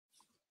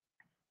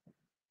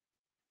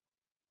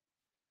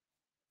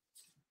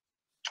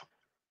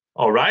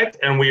All right,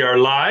 and we are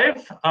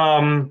live.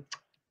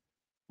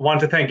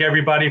 Want to thank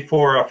everybody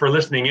for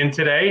listening in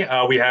today.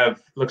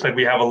 Looks like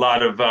we have a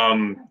lot of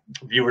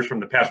viewers from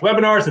the past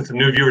webinars and some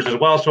new viewers as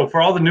well. So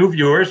for all the new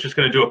viewers, just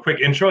going to do a quick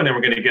intro, and then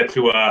we're going to get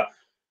to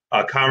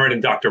Conrad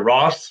and Dr.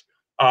 Ross.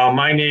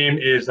 My name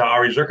is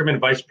Ari Zuckerman,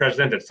 Vice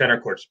President at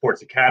Centercourt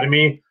Sports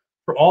Academy.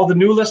 For all the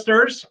new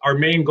listeners, our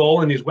main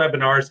goal in these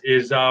webinars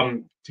is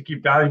to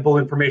keep valuable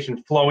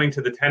information flowing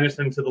to the tennis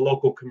and to the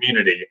local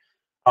community.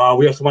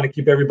 We also want to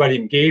keep everybody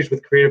engaged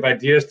with creative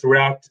ideas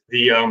throughout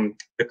the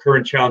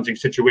current challenging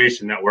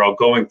situation that we're all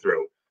going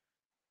through.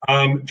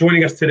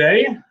 Joining us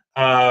today,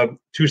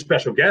 two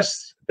special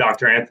guests,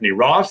 Dr. Anthony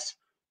Ross,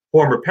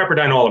 former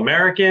Pepperdine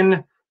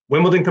All-American,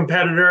 Wimbledon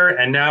competitor,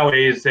 and now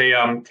is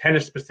a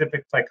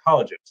tennis-specific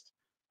psychologist.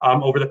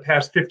 Over the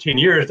past 15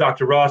 years,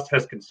 Dr. Ross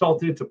has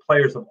consulted to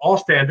players of all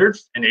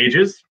standards and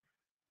ages,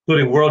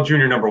 including World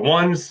Junior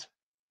 #1s,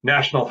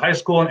 National High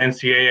School and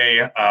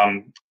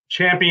NCAA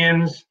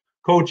champions,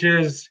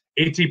 coaches,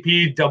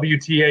 ATP,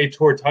 WTA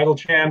Tour title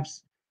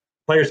champs,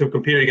 players who have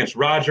competed against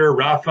Roger,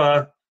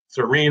 Rafa,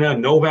 Serena,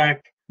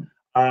 Novak.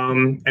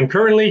 And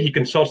currently he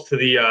consults to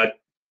the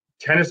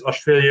Tennis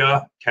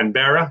Australia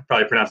Canberra,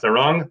 probably pronounced that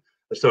wrong,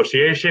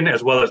 Association,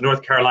 as well as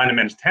North Carolina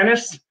Men's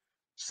Tennis,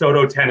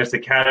 Soto Tennis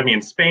Academy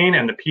in Spain,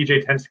 and the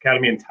PJ Tennis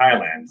Academy in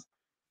Thailand.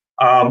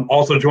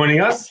 Also joining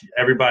us,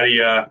 everybody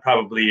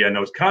probably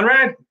knows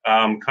Conrad.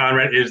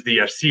 Conrad is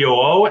the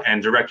COO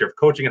and Director of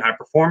Coaching and High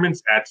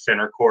Performance at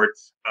Centercourt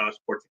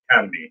Sports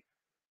Academy.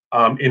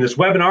 In this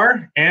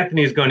webinar,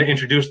 Anthony is going to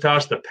introduce to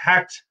us the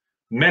PACT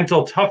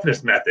Mental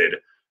Toughness method,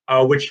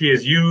 which he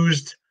has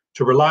used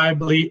to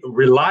reliably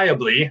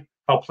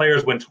help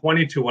players win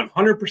 20 to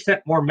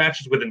 100% more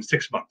matches within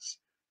 6 months.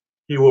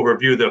 He will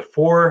review the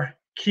 4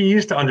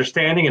 keys to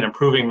understanding and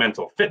improving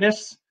mental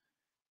fitness,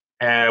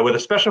 with a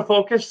special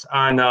focus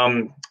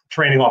on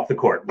training off the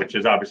court, which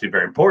is obviously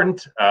very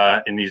important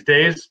in these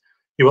days.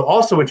 He will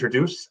also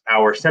introduce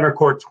our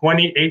Centercourt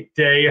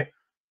 28-day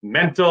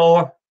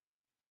mental,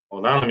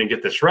 hold on, let me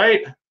get this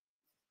right.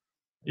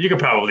 You could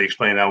probably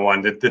explain that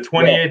one. The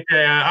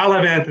 28-day, I'll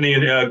have Anthony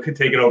could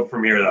take it over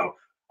from here though.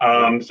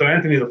 So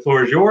Anthony, the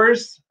floor is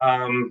yours.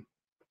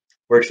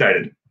 We're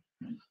excited.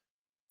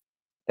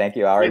 Thank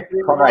you, Ari.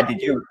 Conrad,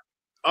 did you?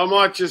 I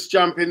might just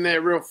jump in there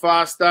real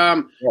fast.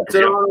 It's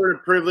an honor and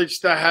a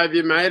privilege to have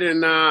you, mate.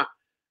 And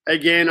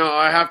again,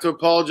 I have to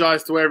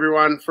apologise to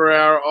everyone for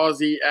our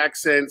Aussie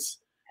accents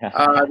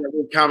that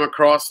we've come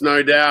across,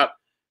 no doubt.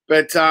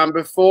 But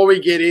before we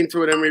get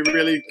into it and we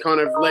really kind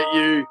of let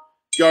you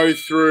go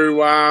through,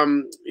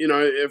 you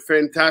know, a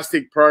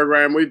fantastic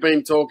program, we've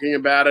been talking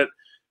about it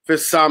for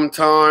some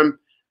time.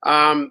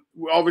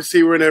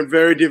 Obviously, we're in a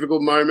very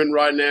difficult moment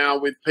right now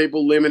with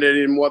people limited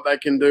in what they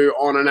can do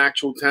on an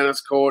actual tennis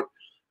court.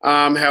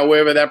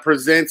 However, that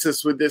presents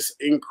us with this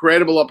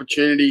incredible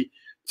opportunity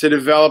to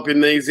develop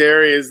in these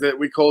areas that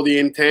we call the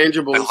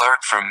intangibles.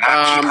 Alert from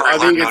I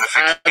think it's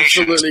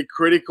absolutely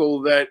critical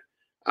that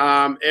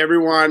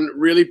everyone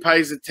really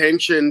pays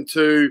attention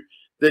to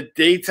the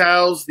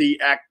details,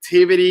 the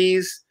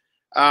activities,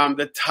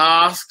 the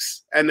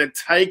tasks, and the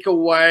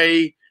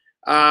takeaway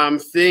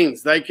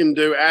things they can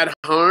do at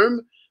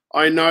home.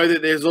 I know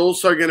that there's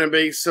also going to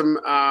be some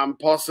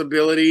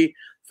possibility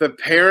for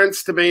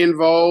parents to be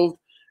involved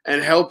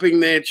and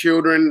helping their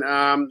children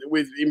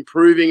with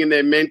improving in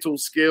their mental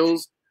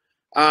skills.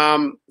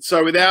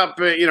 So without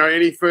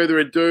any further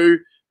ado,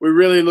 we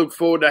really look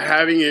forward to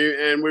having you,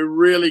 and we're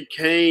really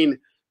keen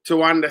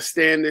to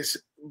understand this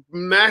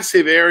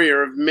massive area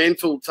of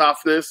mental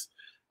toughness,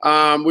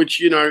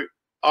 which, you know,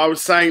 I was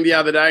saying the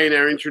other day in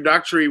our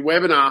introductory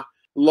webinar, a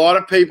lot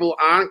of people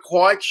aren't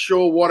quite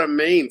sure what it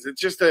means.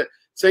 It's just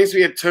seems to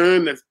be a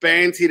term that's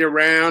bandied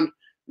around.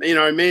 You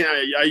know,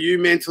 are you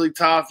mentally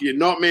tough? You're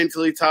not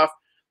mentally tough.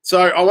 So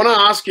I want to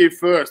ask you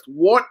first,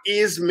 what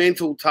is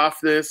mental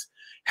toughness?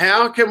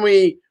 How can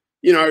we,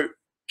 you know,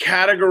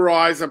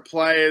 categorize a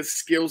player's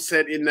skill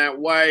set in that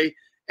way?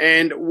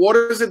 And what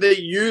is it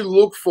that you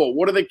look for?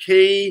 What are the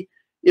key,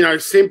 you know,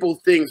 simple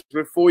things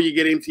before you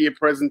get into your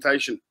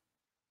presentation?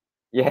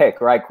 Yeah,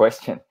 great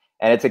question.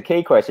 And it's a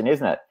key question,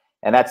 isn't it?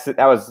 And that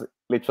was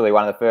literally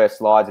one of the first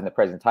slides in the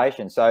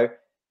presentation. So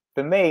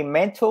for me,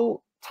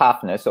 mental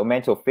toughness or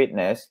mental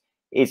fitness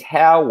is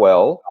how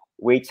well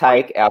we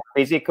take our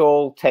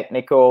physical,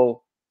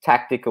 technical,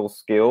 tactical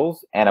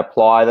skills and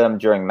apply them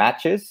during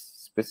matches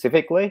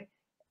specifically,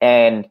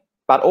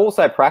 but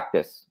also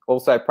practice.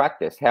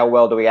 How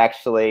well do we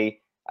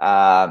actually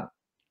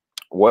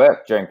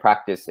work during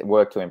practice and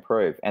work to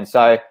improve? And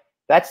so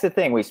that's the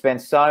thing. We spend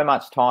so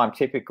much time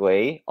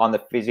typically on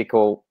our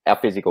physical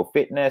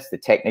fitness, the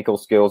technical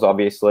skills,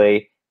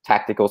 obviously,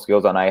 tactical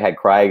skills. I know you had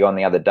Craig on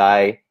the other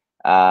day,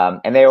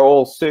 and they're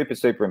all super,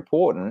 super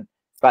important.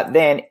 But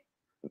then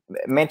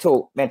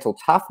mental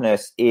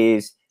toughness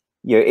is,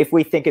 you know, if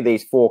we think of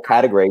these 4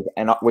 categories,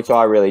 and which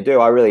I really do,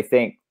 I really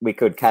think we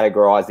could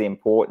categorize the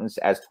importance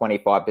as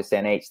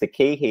 25% each. The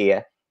key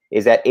here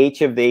is that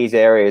each of these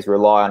areas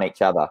rely on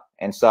each other.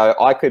 And so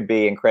I could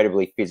be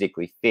incredibly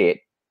physically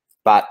fit,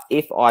 but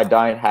if I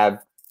don't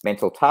have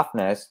mental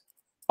toughness,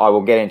 I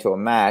will get into a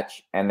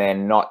match and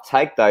then not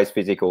take those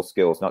physical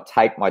skills, not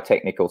take my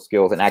technical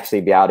skills, and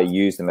actually be able to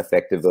use them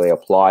effectively,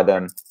 apply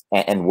them,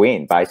 and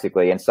win,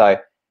 basically. And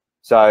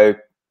so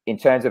in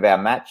terms of our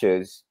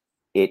matches,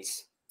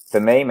 it's, for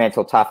me,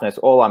 mental toughness,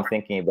 all I'm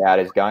thinking about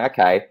is going,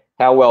 okay,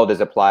 how well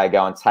does a player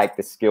go and take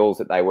the skills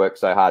that they work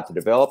so hard to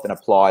develop and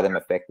apply them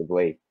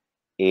effectively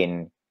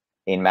in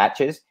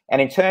matches?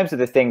 And in terms of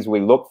the things we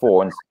look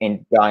for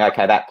in going,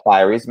 okay, that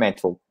player is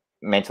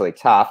mentally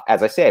tough,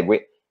 as I said,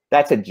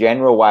 that's a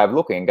general way of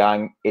looking,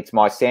 going, it's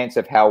my sense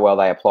of how well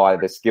they apply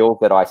the skills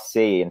that I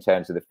see in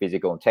terms of the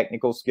physical and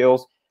technical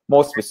skills.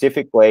 More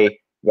specifically,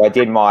 I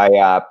did my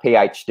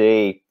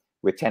PhD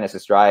with Tennis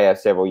Australia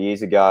several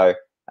years ago,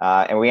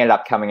 and we ended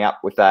up coming up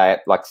with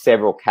like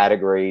several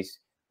categories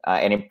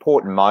and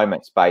important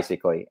moments,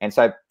 basically. And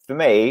so for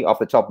me, off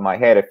the top of my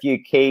head, a few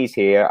keys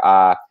here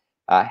are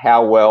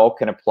how well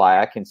can a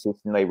player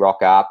consistently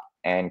rock up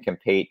and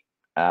compete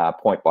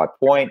point by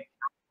point?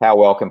 How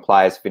well can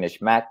players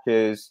finish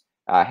matches?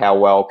 How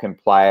well can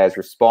players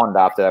respond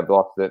after they've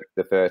lost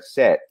the first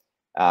set?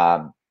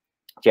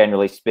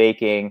 Generally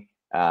speaking,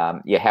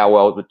 how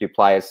well do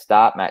players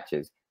start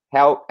matches?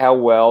 How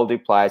well do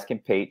players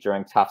compete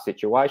during tough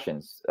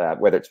situations,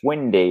 whether it's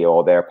windy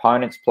or their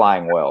opponent's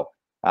playing well?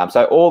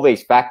 So all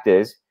these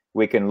factors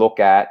we can look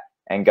at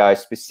and go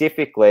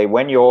specifically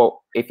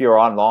if you're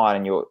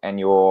online and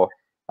you're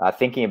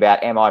thinking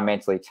about, am I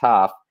mentally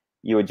tough?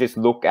 You would just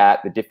look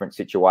at the different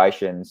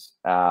situations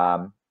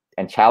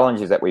and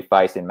challenges that we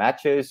face in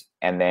matches,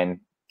 and then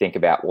think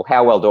about, well,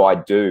 how well do I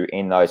do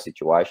in those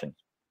situations?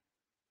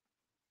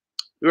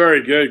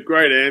 Very good.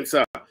 Great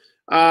answer.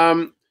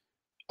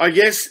 I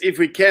guess if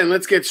we can,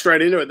 let's get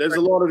straight into it. There's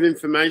a lot of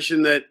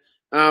information that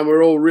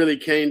we're all really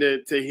keen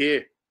to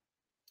hear.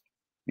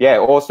 Yeah,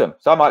 awesome.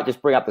 So I might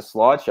just bring up the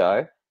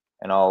slideshow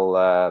and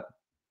I'll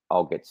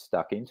get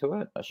stuck into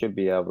it. I should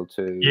be able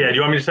to. Yeah, do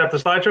you want me to set up the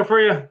slideshow for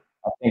you?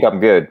 I think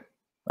I'm good.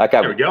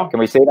 Okay, there we go. Can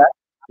we see that?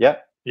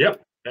 Yep.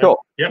 Yep.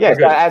 Cool. Yep,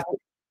 yeah.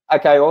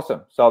 Okay,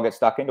 awesome. So I'll get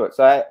stuck into it.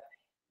 So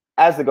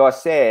as the guy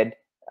said,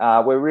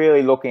 we're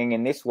really looking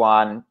in this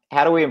one,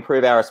 how do we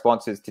improve our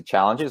responses to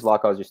challenges,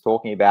 like I was just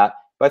talking about?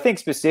 But I think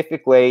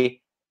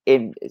specifically,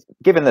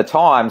 given the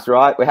times,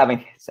 right, we're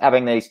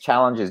having these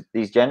challenges,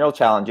 these general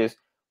challenges.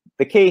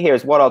 The key here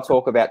is what I'll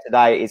talk about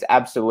today is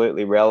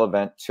absolutely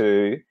relevant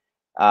to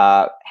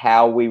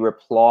how we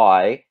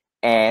reply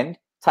and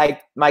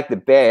make the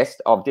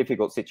best of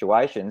difficult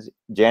situations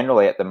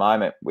generally at the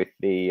moment with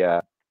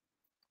the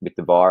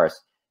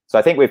virus. So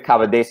I think we've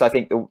covered this. I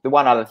think the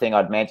one other thing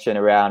I'd mention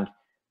around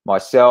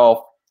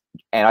myself,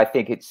 and I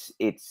think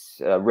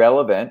it's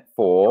relevant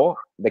for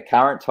the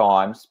current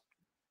times,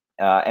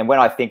 and when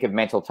I think of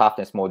mental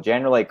toughness more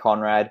generally,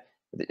 Conrad,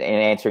 in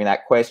answering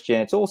that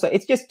question,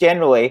 it's just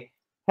generally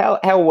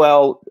how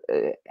well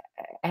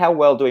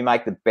do we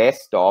make the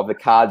best of the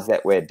cards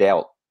that we're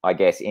dealt, I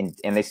guess, and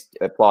this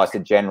applies to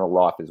general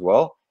life as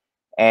well.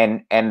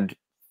 And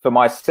for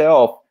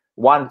myself,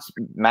 one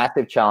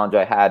massive challenge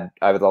I had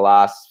over the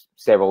last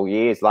several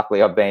years,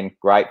 luckily I've been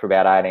great for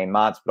about 18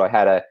 months, but I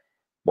had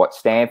what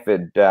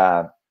Stanford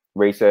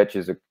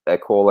researchers are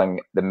calling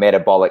the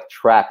metabolic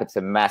trap. It's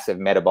a massive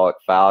metabolic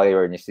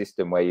failure in your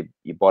system where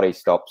your body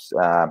stops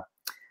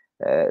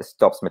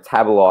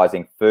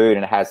metabolizing food,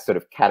 and it has sort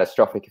of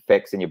catastrophic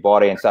effects in your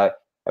body. And so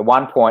at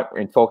one point,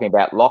 in talking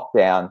about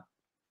lockdown,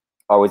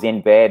 I was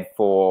in bed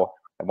for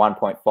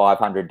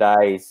 1,500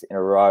 days in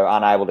a row,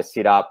 unable to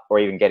sit up or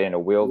even get in a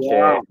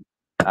wheelchair.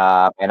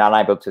 Wow. And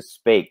unable to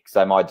speak.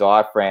 So my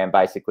diaphragm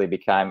basically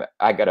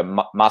I got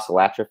a muscle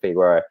atrophy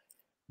where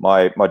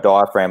my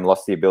diaphragm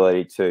lost the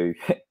ability to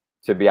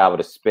be able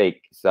to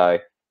speak. So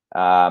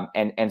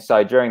and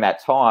so during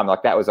that time,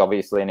 like, that was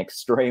obviously an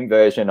extreme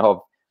version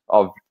of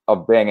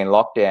being in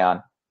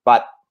lockdown.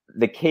 But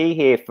the key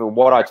here for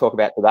what I talk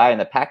about today in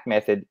the PACT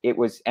method,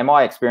 and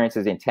my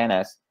experiences in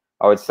tennis,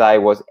 I would say,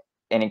 was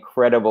an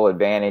incredible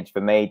advantage for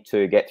me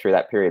to get through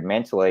that period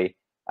mentally,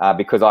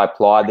 because I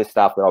applied the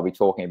stuff that I'll be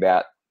talking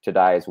about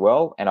today as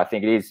well. And I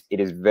think it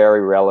is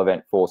very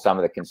relevant for some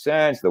of the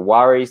concerns, the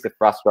worries, the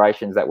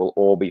frustrations that we'll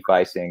all be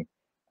facing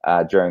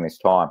during this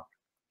time.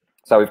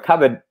 So we've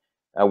covered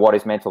what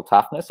is mental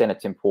toughness and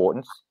its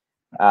importance.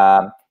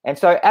 And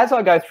so as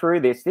I go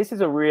through this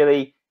is a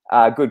really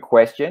good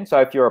question.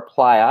 So if you're a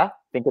player,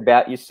 think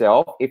about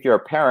yourself. If you're a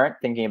parent,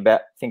 think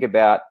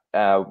about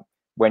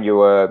when you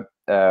were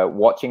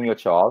watching your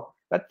child.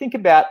 But think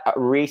about a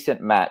recent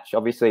match.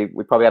 Obviously,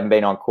 we probably haven't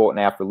been on court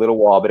now for a little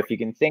while, but if you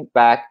can think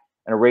back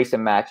in a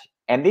recent match,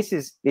 and this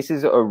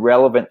is a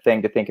relevant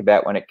thing to think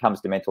about when it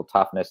comes to mental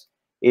toughness,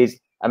 is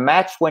a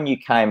match when you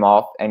came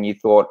off and you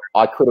thought,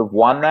 I could have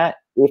won that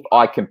if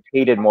I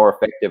competed more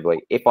effectively,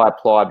 if I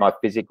applied my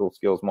physical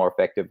skills more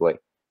effectively.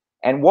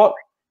 And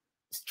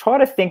try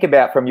to think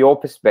about, from your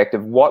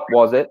perspective, what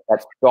was it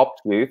that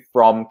stopped you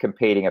from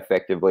competing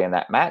effectively in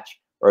that match?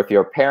 Or if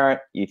you're a parent,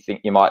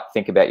 you might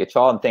think about your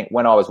child and think,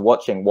 when I was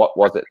watching, what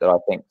was it that I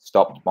think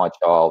stopped my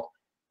child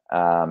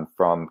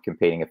from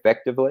competing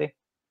effectively?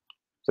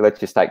 So let's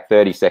just take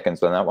 30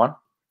 seconds on that one.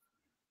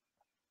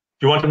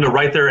 you want them to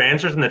write their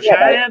answers in the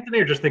chat, Anthony,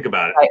 or just think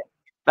about it?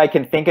 They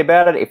can think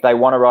about it. If they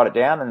want to write it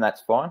down, then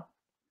that's fine.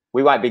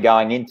 We won't be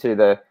going into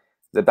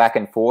the back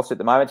and forth at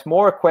the moment. It's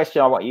more a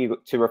question I want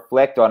you to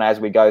reflect on as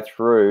we go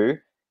through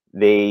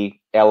the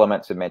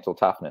elements of mental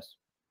toughness.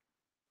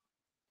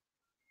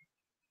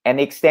 And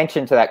the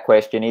extension to that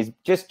question is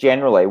just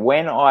generally,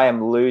 when I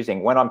am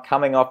losing, when I'm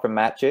coming off from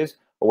matches,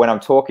 or when I'm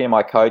talking to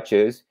my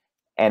coaches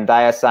and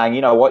they are saying,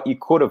 you know what, you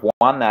could have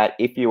won that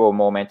if you were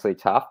more mentally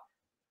tough.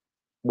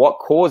 What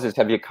causes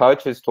have your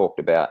coaches talked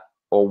about?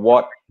 Or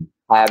what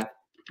have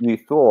you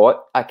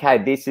thought, okay,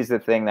 this is the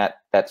thing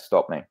that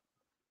stopped me?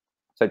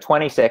 So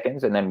 20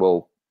 seconds, and then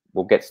we'll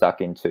get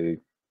stuck into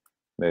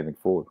moving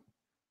forward.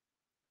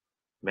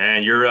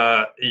 Man,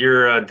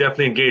 you're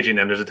definitely engaging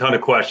them. There's a ton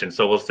of questions,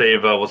 so we'll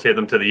save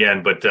them to the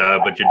end. But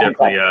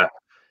you're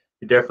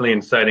definitely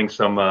inciting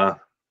some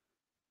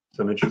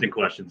interesting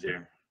questions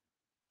here.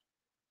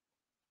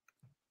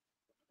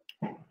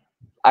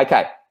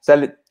 Okay,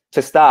 so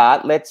to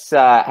start, let's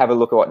have a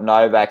look at what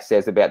Novak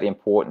says about the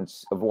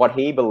importance of what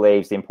he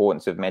believes the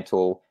importance of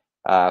mental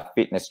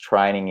fitness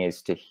training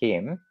is to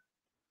him.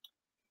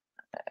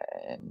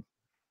 And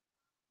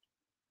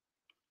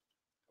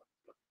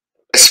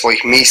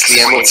svojih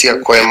misli, emocija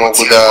koje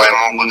mogu da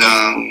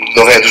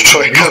dovedu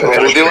čovjeka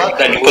do ludila.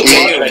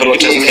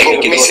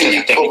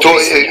 Mislim, to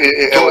je,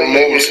 evo, u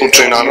mom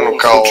slučaju, naravno,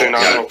 kao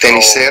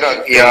tenisera,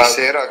 ja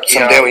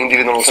sam deo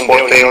individualnog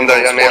sporta i onda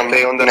ja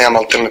nemam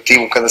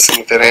alternativu kada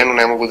sam u terenu,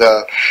 ne mogu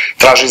da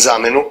tražim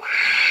zamenu.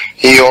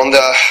 I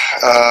onda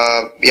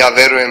ja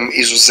verujem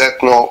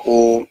izuzetno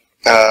u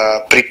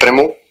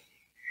pripremu.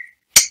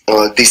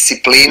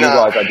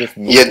 Disciplina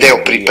je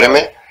deo pripreme.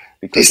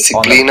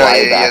 Disciplina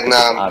je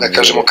jedna, da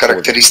kažemo,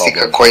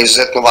 karakteristika koja je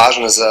izuzetno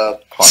važna za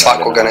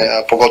svakoga,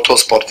 pogotovo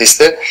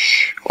sportiste,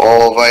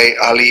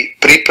 ali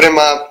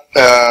priprema,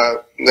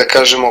 da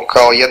kažemo,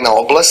 kao jedna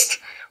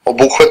oblast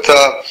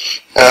obuhvata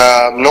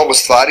mnogo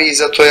stvari i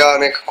zato ja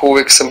nekako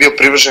uvek sam bio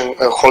privržen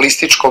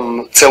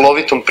holističkom,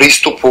 celovitom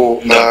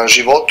pristupu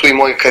životu i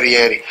mojoj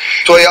karijeri.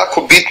 To je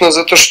jako bitno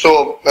zato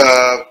što,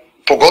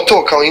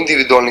 pogotovo kao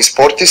individualni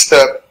sportista,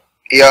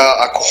 ja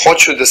ako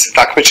hoću da se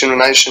takmičim na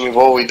najvišem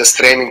nivou i da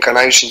stremim ka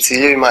najvišim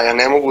ciljevima, ja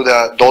ne mogu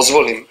da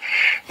dozvolim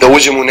da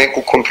uđem u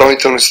neku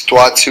kompromitovanu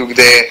situaciju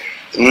gde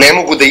ne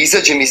mogu da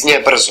izađem iz nje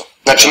brzo.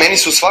 Znači, meni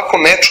se u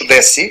svakom meču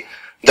desi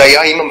da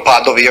ja imam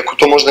padove, iako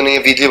to možda nije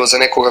vidljivo za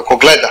nekoga ko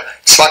gleda.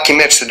 Svaki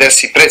meč se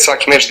desi, pred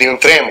svaki meč da imam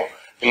tremu.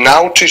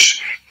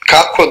 Naučiš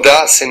kako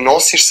da se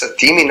nosiš sa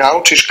tim i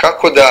naučiš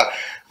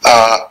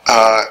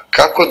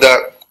kako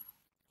da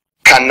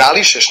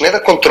kanališeš, ne da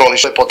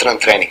kontroliš, to je potreban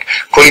trening.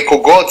 Koliko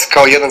god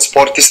kao jedan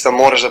sportista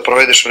moraš da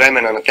provedeš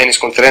vremena na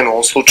teniskom terenu, u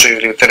ovom slučaju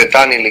ili u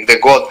teretani ili gde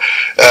god,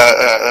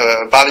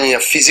 bavljenja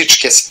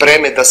fizičke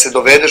spreme da se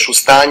dovedeš u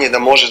stanje da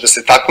možeš da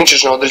se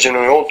takmičiš na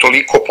određenom nivou,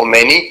 toliko po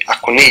meni,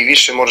 ako ne i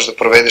više, moraš da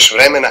provedeš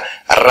vremena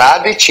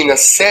radeći na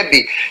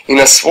sebi i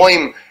na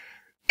svojim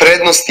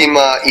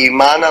prednostima i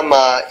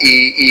manama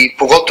i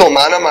pogotovo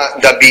manama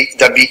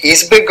da bi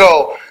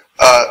izbegao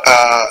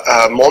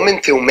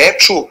momente u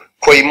meču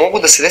koji mogu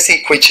da se desi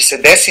i koji će se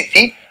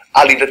desiti,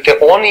 ali da te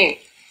oni,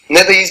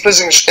 ne da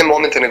izbegneš te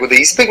momente, nego da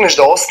izbegneš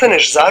da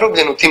ostaneš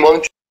zarobljen u tim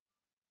momentima.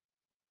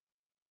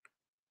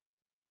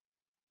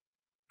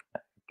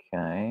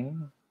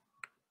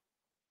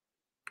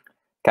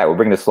 Okay, we'll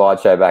bring the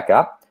slideshow back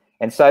up.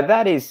 And so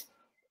that is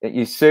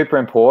super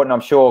important.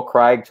 I'm sure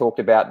Craig talked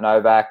about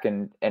Novak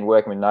and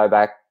working with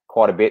Novak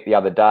quite a bit the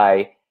other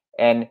day.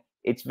 And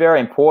it's very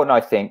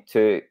important, I think,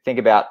 to think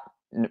about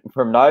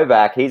from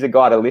Novak. He's a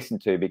guy to listen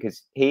to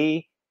because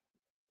he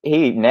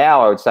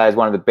now, I would say, is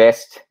one of the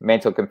best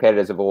mental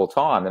competitors of all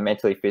time, the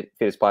mentally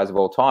fittest players of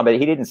all time. But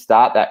he didn't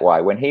start that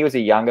way. When he was a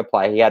younger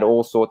player, he had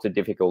all sorts of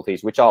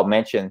difficulties, which I'll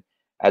mention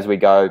as we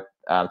go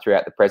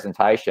throughout the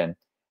presentation.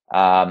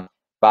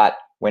 But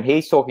when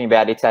he's talking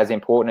about it's as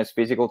important as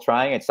physical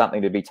training, it's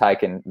something to be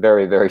taken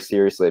very, very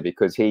seriously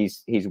because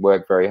he's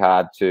worked very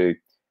hard to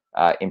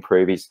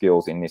improve his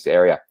skills in this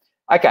area.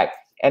 Okay,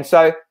 and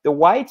so the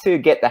way to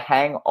get the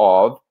hang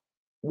of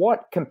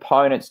what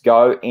components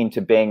go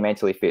into being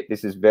mentally fit,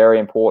 this is very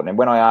important. And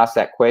when I ask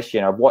that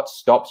question of what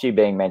stops you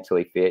being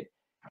mentally fit,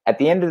 at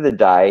the end of the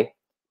day,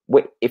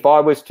 if I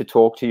was to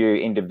talk to you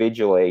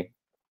individually,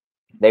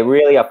 there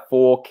really are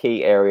 4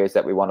 key areas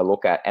that we want to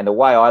look at. And the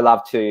way I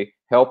love to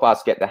help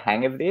us get the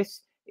hang of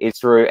this is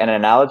through an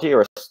analogy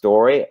or a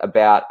story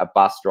about a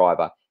bus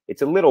driver.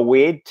 It's a little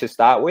weird to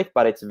start with,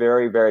 but it's a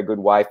very, very good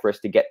way for us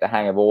to get the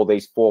hang of all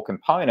these 4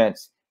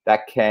 components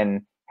that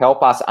can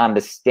help us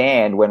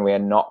understand when we are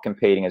not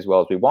competing as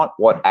well as we want,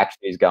 what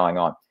actually is going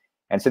on.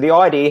 And so the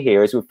idea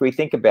here is if we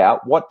think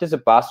about what does a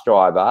bus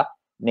driver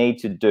need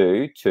to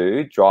do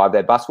to drive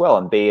their bus well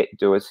and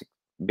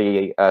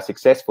be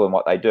successful in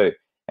what they do.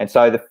 And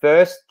so the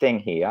first thing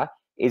here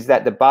is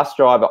that the bus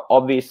driver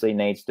obviously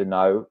needs to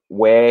know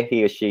where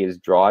he or she is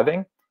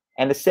driving.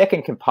 And the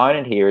second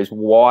component here is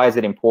why is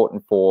it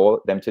important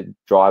for them to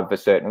drive a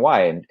certain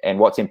way and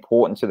what's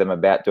important to them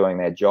about doing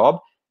their job.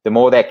 The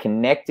more they're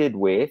connected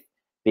with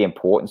the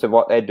importance of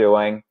what they're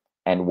doing,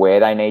 and where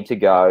they need to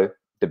go,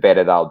 the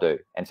better they'll do.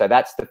 And so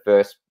that's the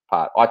first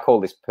part. I call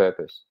this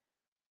purpose.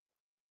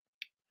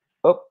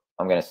 Oh,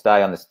 I'm going to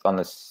stay on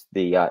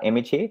the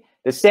image here.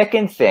 The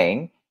second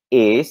thing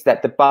is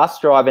that the bus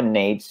driver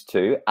needs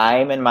to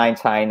aim and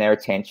maintain their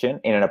attention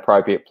in an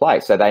appropriate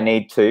place. So they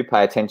need to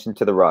pay attention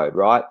to the road,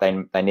 right?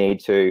 They need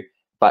to,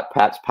 but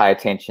perhaps pay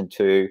attention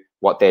to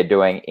what they're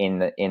doing in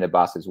the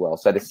bus as well.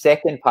 So the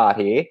second part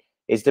here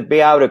is to be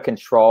able to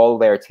control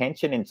their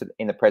attention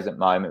in the present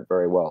moment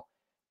very well.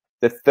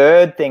 The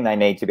third thing they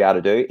need to be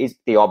able to do is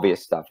the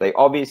obvious stuff. They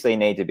obviously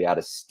need to be able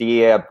to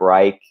steer,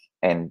 brake,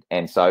 and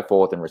so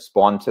forth, and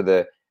respond to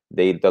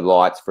the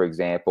lights, for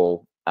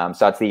example.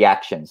 So it's the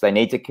actions. They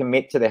need to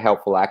commit to the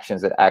helpful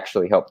actions that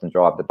actually help them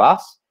drive the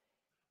bus.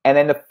 And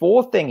then the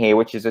fourth thing here,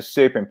 which is a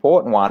super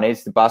important one,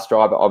 is the bus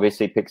driver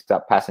obviously picks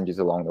up passengers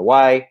along the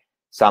way.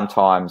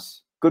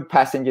 Sometimes good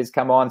passengers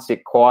come on,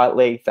 sit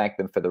quietly, thank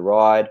them for the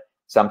ride.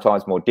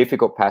 Sometimes more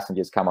difficult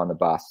passengers come on the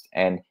bus.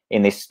 And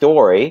in this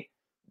story,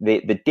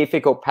 the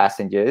difficult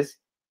passengers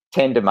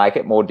tend to make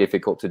it more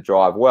difficult to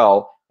drive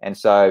well. And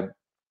so,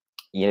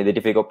 you know, the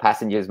difficult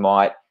passengers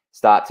might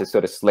start to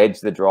sort of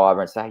sledge the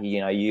driver and say, you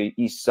know,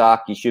 you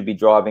suck, you should be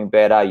driving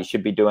better, you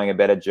should be doing a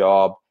better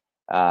job.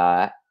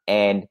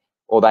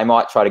 Or they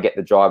might try to get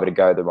the driver to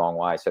go the wrong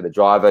way. So the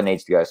driver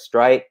needs to go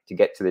straight to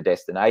get to the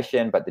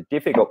destination, but the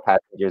difficult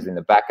passengers in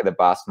the back of the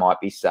bus might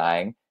be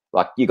saying,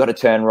 like, you got to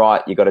turn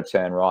right, you got to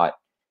turn right.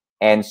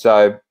 And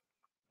so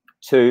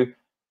to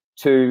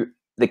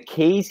the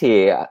keys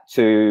here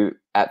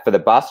for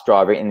the bus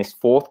driver in this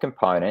fourth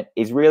component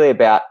is really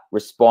about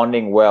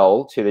responding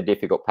well to the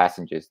difficult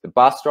passengers. The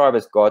bus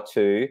driver's got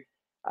to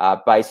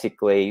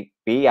basically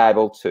be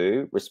able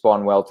to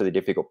respond well to the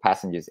difficult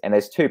passengers. And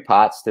there's two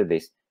parts to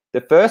this. The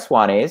first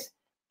one is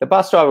the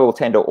bus driver will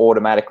tend to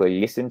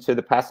automatically listen to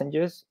the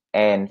passengers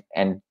and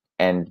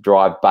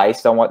drive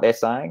based on what they're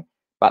saying.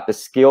 But the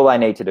skill they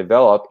need to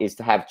develop is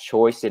to have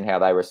choice in how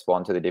they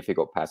respond to the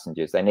difficult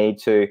passengers. They need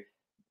to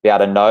be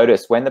able to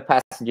notice when the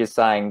passenger's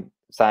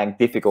saying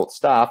difficult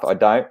stuff, I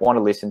don't want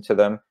to listen to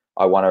them.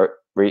 I want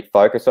to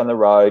focus on the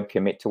road,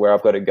 commit to where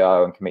I've got to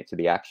go, and commit to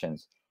the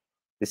actions.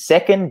 The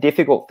second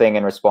difficult thing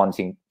in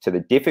responding to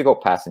the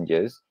difficult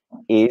passengers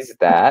is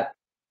that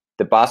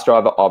the bus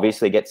driver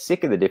obviously gets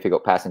sick of the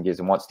difficult passengers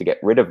and wants to get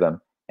rid of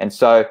them. And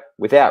so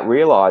without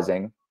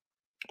realizing,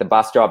 the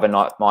bus driver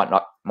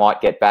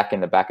might get back in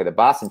the back of the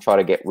bus and try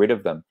to get rid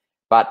of them.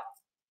 But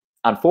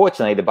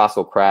unfortunately, the bus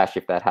will crash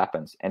if that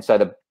happens. And so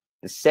the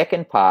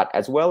second part,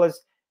 as well as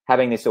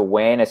having this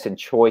awareness and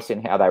choice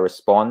in how they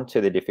respond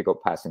to the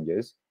difficult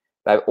passengers,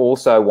 they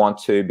also want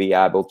to be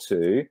able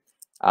to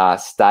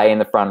stay in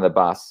the front of the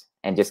bus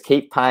and just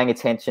keep paying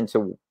attention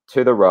to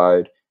the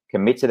road,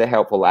 commit to the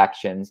helpful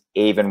actions,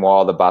 even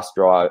while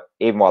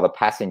the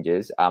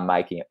passengers are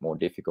making it more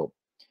difficult.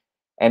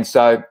 And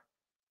so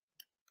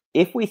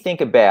if we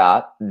think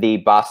about the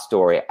bus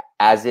story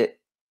as it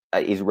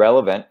is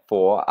relevant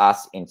for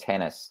us in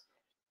tennis,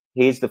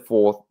 here's the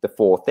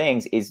four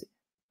things is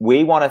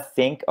we want to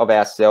think of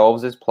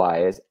ourselves as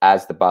players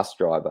as the bus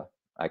driver,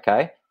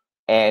 okay?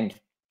 And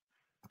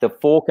the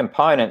four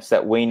components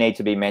that we need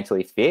to be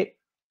mentally fit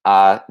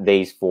are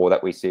these four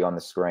that we see on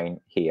the screen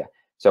here.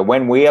 So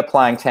when we are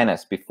playing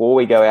tennis, before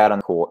we go out on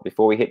the court,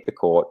 before we hit the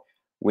court,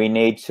 we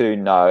need to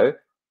know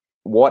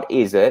what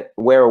is it,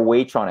 where are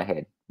we trying to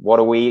head? What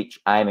are we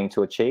aiming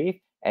to achieve?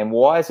 And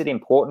why is it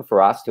important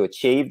for us to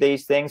achieve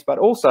these things? But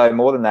also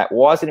more than that,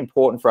 why is it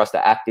important for us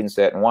to act in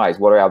certain ways?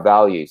 What are our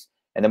values?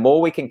 And the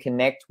more we can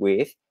connect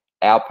with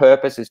our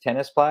purpose as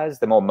tennis players,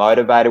 the more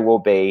motivated we'll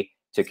be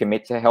to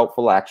commit to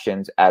helpful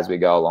actions as we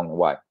go along the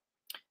way.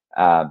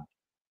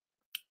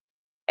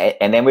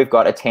 And then we've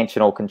got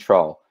attentional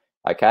control.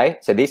 Okay,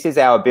 so this is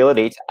our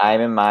ability to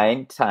aim and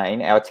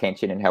maintain our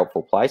attention in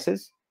helpful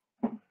places.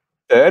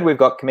 Third, we've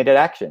got committed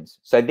actions.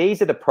 So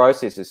these are the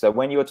processes. So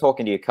when you're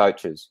talking to your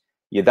coaches,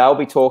 they'll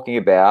be talking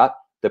about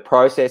the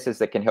processes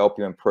that can help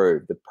you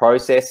improve. The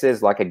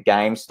processes like a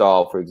game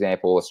style, for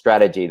example, a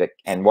strategy that,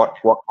 and what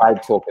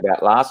Craig talked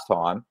about last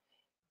time,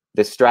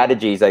 the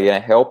strategies are going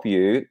to help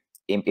you.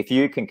 If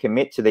you can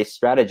commit to this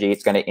strategy,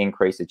 it's going to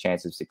increase the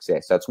chance of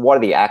success. So it's what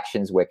are the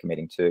actions we're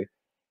committing to?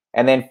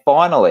 And then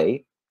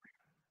finally,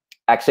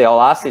 actually,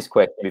 I'll ask this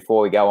question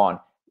before we go on.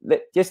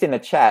 Just in the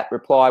chat,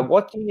 reply,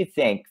 what do you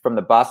think from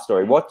the bus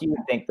story, what do you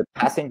think the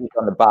passengers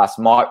on the bus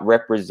might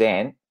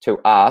represent to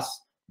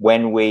us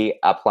when we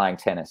are playing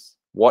tennis?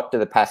 What do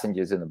the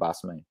passengers in the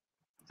bus mean?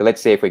 So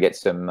let's see if we get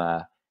some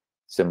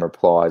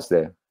replies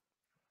there.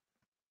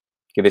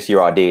 Give us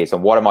your ideas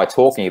on what am I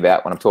talking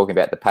about when I'm talking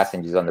about the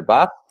passengers on the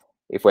bus,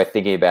 if we're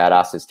thinking about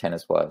us as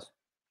tennis players.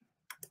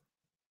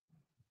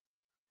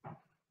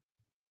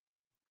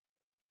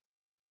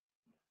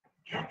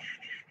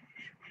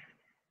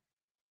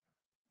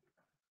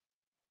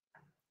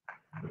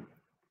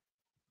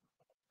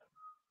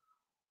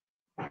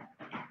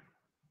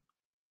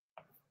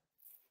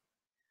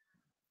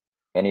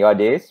 Any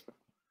ideas?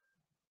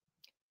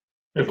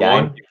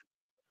 Game.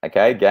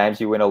 Okay,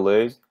 games you win or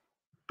lose.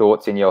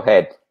 Thoughts in your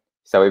head.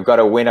 So we've got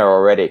a winner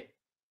already.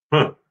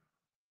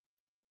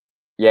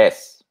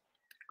 Yes.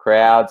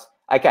 Crowds.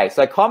 Okay,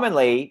 so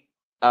commonly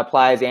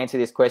players answer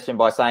this question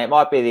by saying it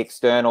might be the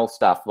external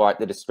stuff, like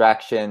the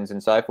distractions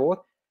and so forth,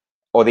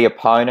 or the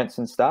opponents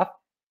and stuff.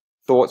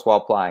 Thoughts while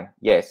playing.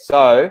 Yes.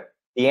 So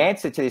the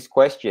answer to this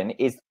question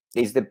is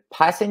the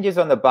passengers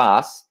on the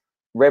bus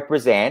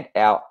represent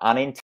our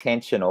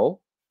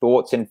unintentional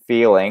thoughts and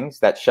feelings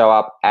that show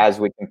up as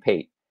we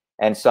compete.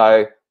 And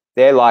so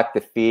they're like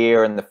the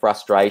fear and the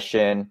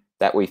frustration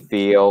that we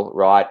feel,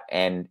 right?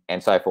 And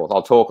so forth.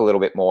 I'll talk a little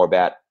bit more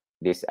about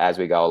this as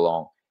we go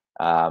along.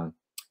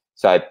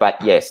 But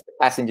yes, the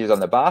passengers on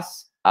the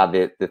bus are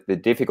the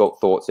difficult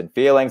thoughts and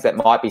feelings that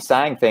might be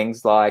saying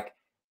things like,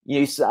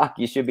 you suck,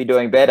 you should be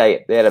doing better.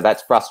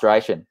 That's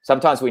frustration.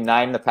 Sometimes we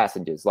name the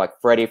passengers, like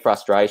Freddie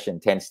Frustration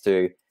tends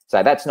to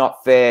say, that's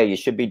not fair, you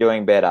should be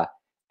doing better.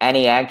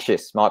 Annie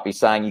Anxious might be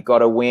saying, you got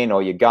to win,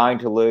 or you're going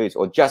to lose,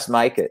 or just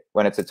make it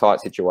when it's a tight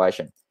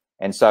situation.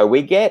 And so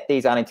we get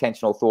these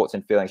unintentional thoughts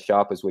and feelings show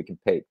up as we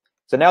compete.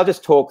 So now I'll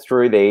just talk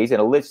through these in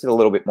a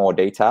little bit more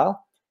detail.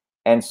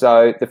 And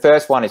so the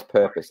first one is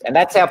purpose. And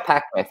that's our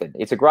PACT method.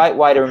 It's a great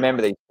way to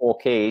remember these 4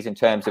 keys in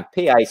terms of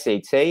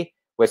PACT.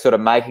 We're sort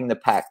of making the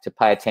PACT to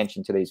pay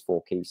attention to these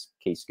 4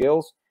 key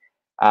skills.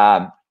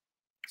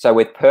 So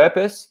with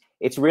purpose,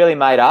 it's really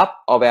made up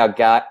of our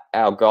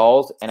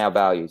goals and our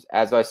values.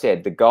 As I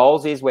said, the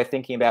goals is we're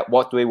thinking about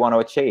what do we want to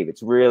achieve.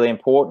 It's really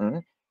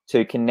important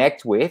to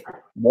connect with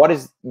what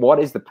is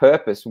the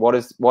purpose, what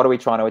are we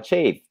trying to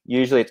achieve.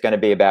 Usually it's going to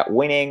be about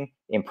winning,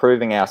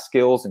 improving our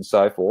skills and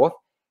so forth.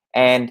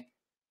 And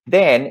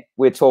then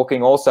we're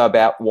talking also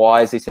about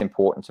why is this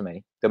important to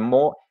me.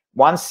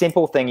 One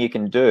simple thing you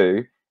can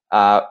do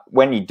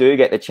when you do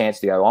get the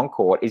chance to go on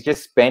court is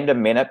just spend a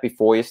minute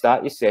before you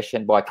start your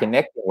session by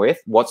connecting with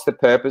what's the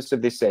purpose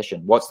of this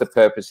session, what's the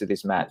purpose of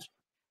this match,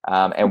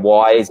 and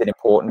why is it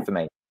important for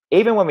me.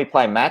 Even when we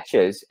play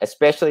matches,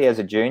 especially as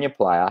a junior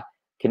player,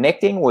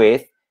 connecting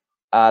with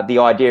the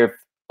idea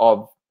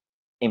of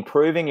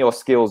improving your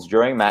skills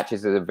during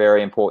matches is a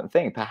very important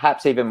thing,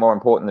 perhaps even more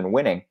important than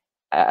winning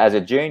as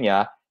a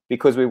junior,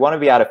 because we want to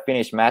be able to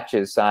finish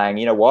matches saying,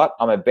 you know what,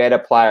 I'm a better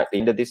player at the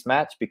end of this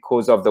match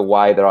because of the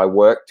way that I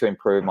work to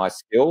improve my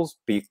skills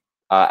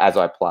as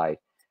I play.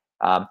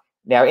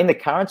 Now, in the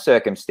current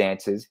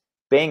circumstances,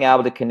 being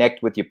able to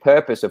connect with your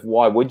purpose of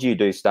why would you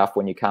do stuff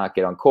when you can't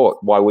get on court?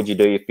 Why would you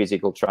do your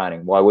physical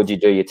training? Why would you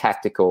do your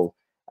tactical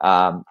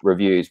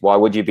reviews? Why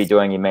would you be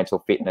doing your mental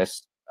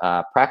fitness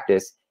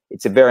practice?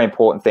 It's a very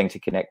important thing to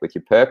connect with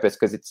your purpose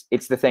because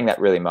it's the thing that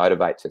really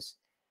motivates us.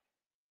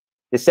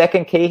 The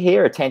second key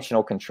here,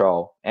 attentional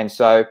control. And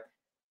so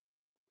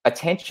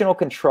attentional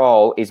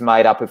control is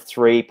made up of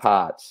 3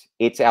 parts.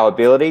 It's our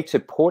ability to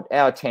put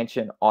our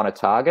attention on a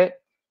target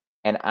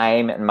and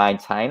aim and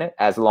maintain it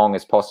as long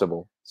as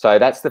possible. So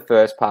that's the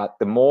first part.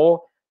 The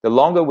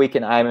longer we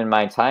can aim and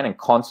maintain and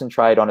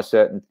concentrate on a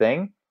certain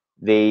thing,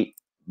 the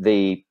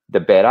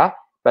better.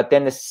 But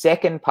then the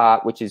second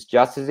part, which is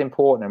just as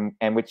important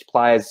and which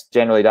players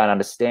generally don't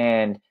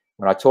understand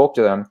when I talk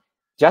to them,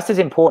 just as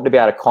important to be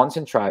able to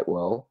concentrate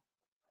well,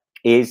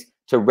 is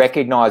to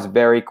recognize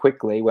very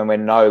quickly when we're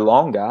no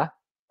longer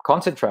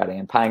concentrating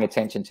and paying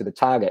attention to the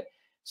target.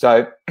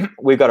 So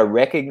we've got to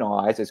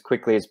recognize as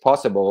quickly as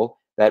possible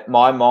that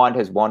my mind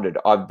has wandered,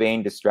 I've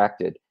been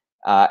distracted,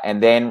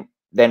 and then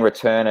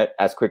return it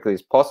as quickly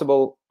as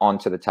possible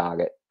onto the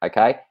target,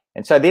 okay?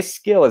 And so this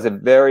skill is a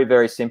very,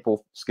 very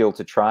simple skill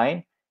to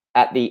train.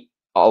 At the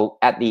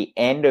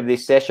end of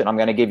this session, I'm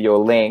going to give you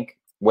a link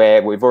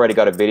where we've already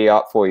got a video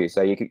up for you.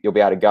 So you'll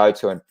be able to go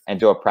to and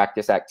do a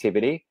practice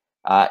activity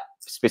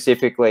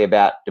specifically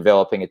about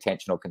developing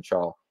attentional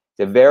control.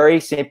 It's a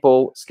very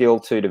simple skill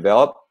to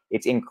develop.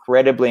 It's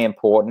incredibly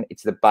important.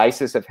 It's the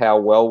basis of how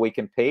well we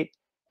compete.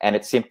 And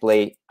it's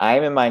simply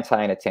aim and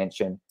maintain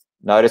attention,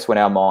 notice when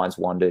our mind's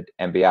wandered,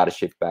 and be able to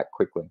shift back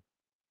quickly.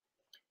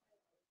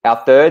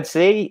 Our third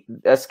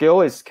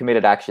skill is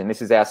committed action.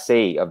 This is our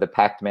C of the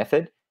PACT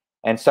method.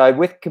 And so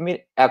with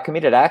our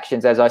committed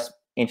actions, as I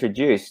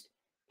introduced,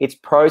 it's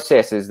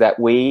processes that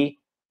we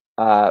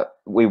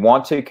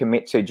want to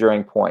commit to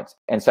during points.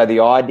 And so the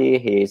idea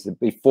here is that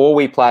before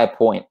we play a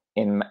point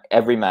in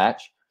every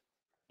match,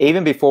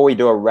 even before we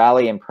do a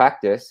rally in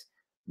practice,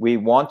 we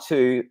want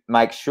to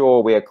make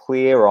sure we are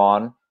clear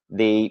on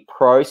the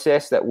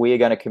process that we are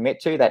going to commit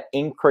to that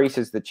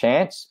increases the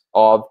chance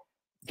of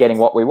getting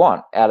what we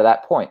want out of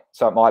that point.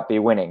 So it might be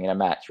winning in a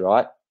match,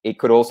 right? It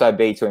could also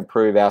be to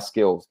improve our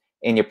skills.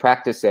 In your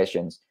practice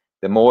sessions,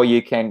 the more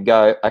you can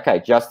go,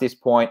 okay, just this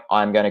point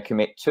I'm going to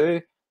commit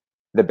to,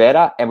 the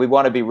better. And we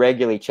want to be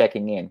regularly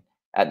checking in.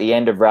 At the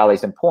end of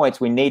rallies and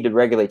points, we need to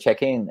regularly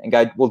check in and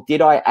go, well,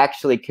 did I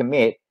actually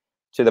commit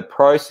to the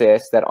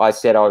process that I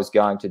said I was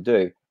going to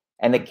do?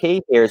 And the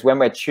key here is when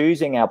we're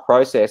choosing our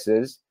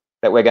processes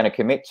that we're going to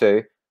commit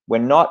to, we're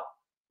not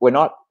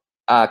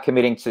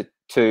committing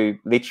to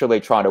literally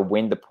trying to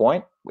win the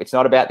point. It's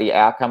not about the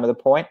outcome of the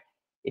point.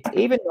 It's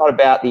even not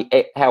about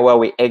how well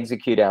we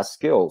execute our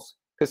skills,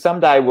 because some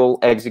days we'll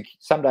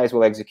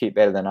execute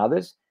better than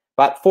others.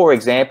 But for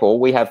example,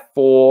 we have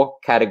 4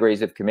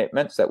 categories of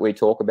commitments that we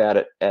talk about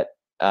at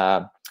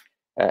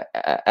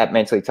at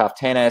Mentally Tough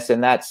Tennis,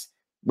 and that's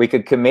we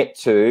could commit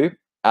to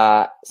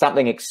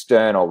something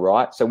external,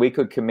 right? So we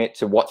could commit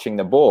to watching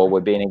the ball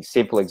would be a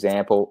simple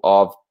example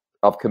of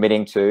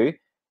committing to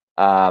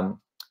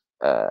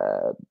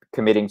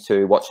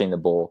watching the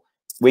ball.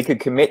 We could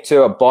commit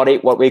to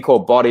what we call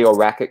body or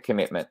racket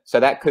commitment. So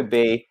that could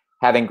be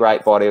having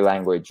great body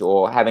language,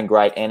 or having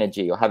great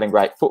energy, or having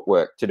great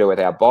footwork to do with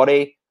our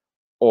body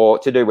or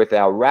to do with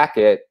our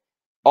racket.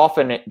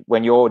 Often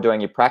when you're doing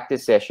your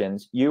practice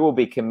sessions, you will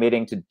be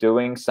committing to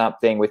doing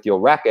something with your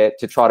racket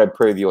to try to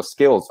improve your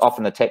skills,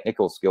 often the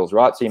technical skills,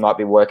 right? So you might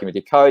be working with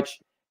your coach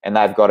and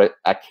they've got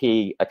a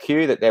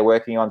cue that they're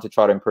working on to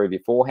try to improve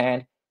your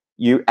forehand.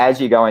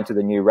 As you go into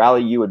the new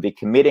rally, you would be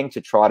committing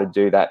to try to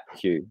do that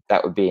cue.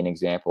 That would be an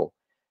example.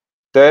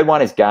 Third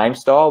one is game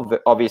style,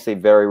 obviously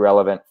very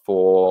relevant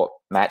for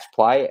match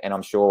play, and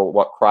I'm sure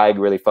what Craig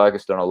really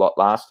focused on a lot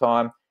last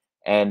time.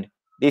 And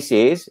this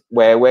is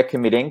where we're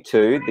committing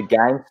to the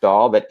game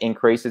style that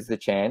increases the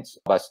chance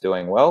of us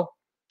doing well.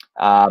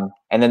 And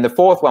then the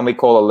fourth one we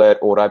call alert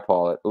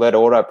autopilot. Alert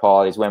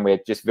autopilot is when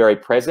we're just very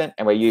present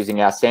and we're using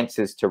our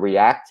senses to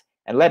react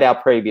and let our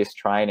previous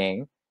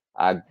training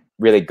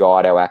really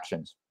guide our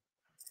actions.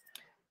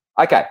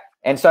 Okay,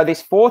 and so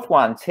this fourth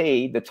one,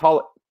 T,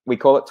 we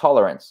call it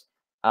tolerance.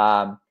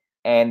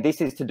 And this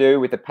is to do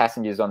with the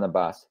passengers on the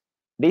bus.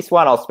 This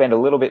one I'll spend a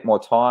little bit more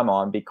time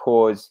on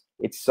because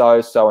it's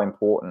so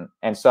important.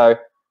 And so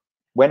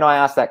when I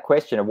ask that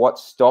question of what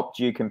stopped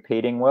you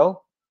competing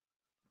well,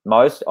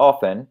 most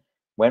often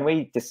when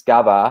we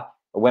discover,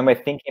 or when we're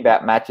thinking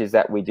about matches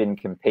that we didn't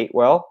compete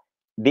well,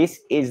 this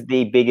is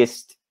the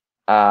biggest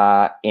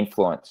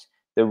influence.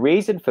 The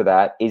reason for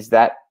that is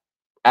that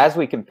as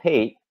we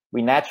compete,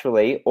 we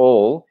naturally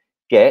all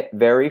get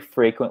very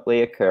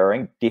frequently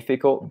occurring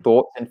difficult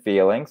thoughts and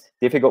feelings,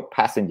 difficult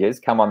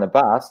passengers come on the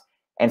bus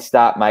and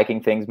start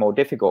making things more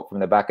difficult from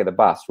the back of the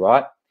bus,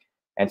 right?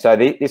 And so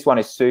this one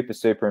is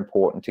super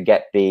important to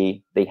get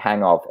the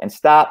hang of and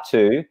start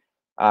to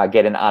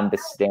get an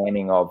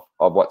understanding of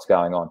what's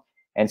going on.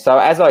 And so,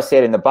 as I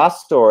said in the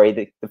bus story,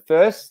 the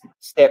first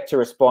step to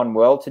respond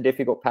well to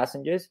difficult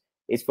passengers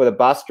is for the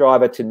bus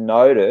driver to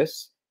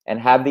notice and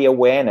have the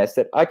awareness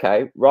that,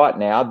 okay, right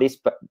now,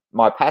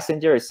 my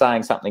passenger is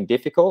saying something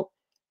difficult.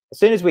 As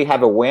soon as we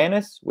have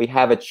awareness, we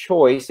have a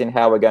choice in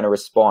how we're going to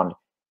respond.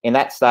 In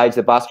that stage,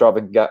 the bus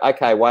driver can go,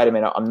 okay, wait a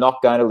minute, I'm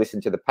not going to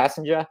listen to the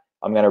passenger.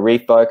 I'm going to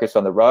refocus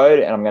on the road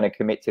and I'm going to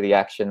commit to the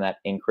action that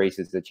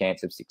increases the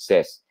chance of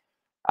success.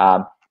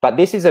 But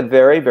this is a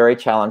very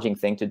challenging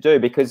thing to do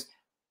because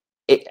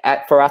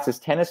for us as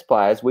tennis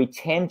players, we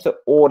tend to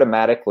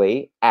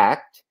automatically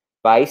act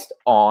based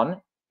on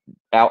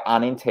our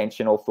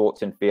unintentional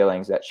thoughts and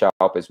feelings that show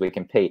up as we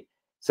compete.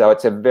 So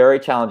it's a very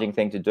challenging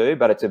thing to do,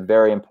 but it's a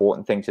very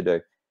important thing to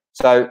do.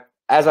 So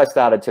as I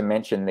started to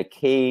mention,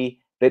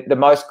 the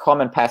most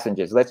common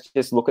passengers, let's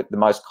just look at the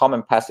most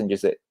common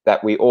passengers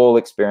that we all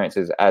experience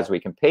as we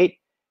compete.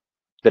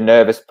 The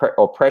nervous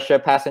or pressure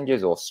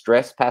passengers or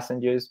stress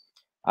passengers.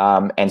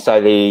 And so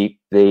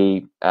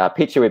the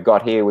picture we've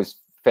got here was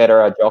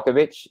Federer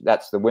Djokovic.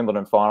 That's the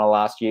Wimbledon final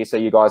last year. So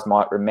you guys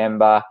might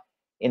remember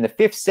in the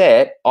fifth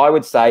set, I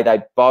would say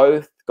they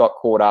both got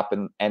caught up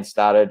and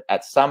started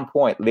at some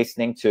point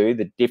listening to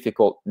the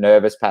difficult,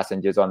 nervous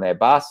passengers on their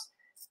bus.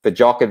 For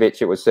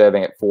Djokovic, it was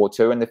serving at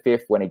 4-2 in the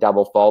fifth when he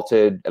double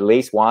faulted at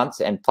least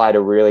once and played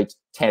a really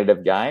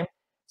tentative game.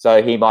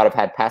 So he might have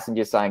had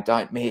passengers saying,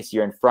 "Don't miss,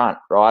 you're in front,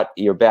 right?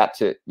 You're about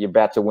to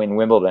win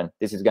Wimbledon.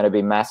 This is going to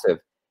be massive."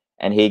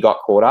 And he got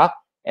caught up.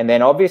 And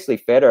then obviously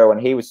Federer, when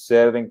he was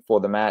serving for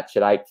the match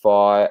at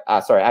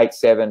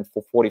 8-7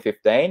 for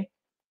 40-15,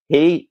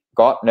 he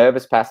got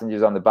nervous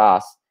passengers on the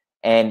bus,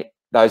 and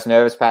those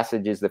nervous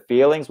passengers, the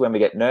feelings when we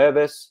get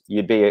nervous,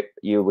 if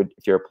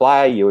you're a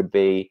player, you would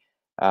be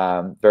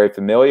very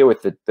familiar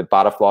with the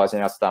butterflies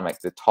in our stomach,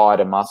 the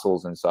tighter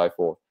muscles and so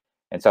forth.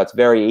 And so it's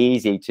very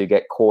easy to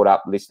get caught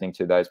up listening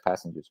to those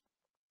passengers.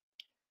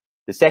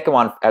 The second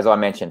one, as I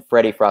mentioned,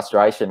 Freddie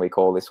frustration, we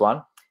call this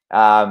one.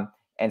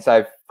 And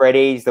so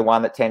Freddie's the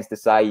one that tends to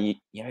say,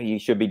 you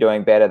should be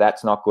doing better.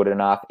 That's not good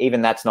enough.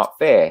 Even that's not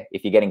fair.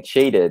 If you're getting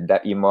cheated,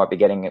 that you might be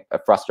getting a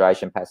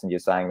frustration passenger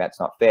saying that's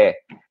not fair.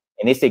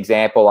 In this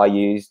example I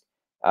used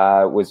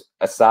was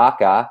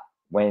Osaka,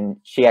 when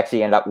she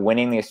actually ended up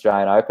winning the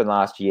Australian Open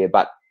last year,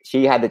 but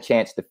she had the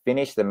chance to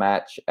finish the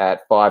match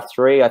at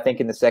 5-3, I think,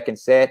 in the second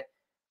set,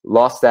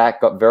 lost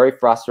that, got very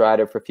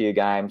frustrated for a few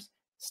games,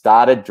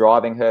 started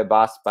driving her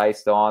bus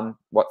based on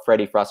what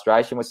Freddie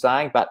frustration was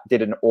saying, but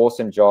did an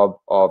awesome job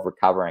of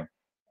recovering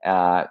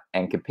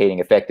and competing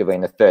effectively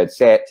in the third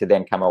set to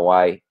then come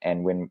away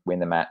and win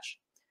the match.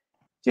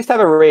 Just have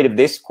a read of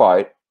this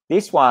quote.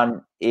 This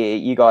one,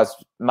 you guys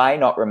may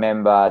not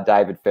remember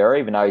David Ferrer,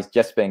 even though he's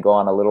just been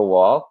gone a little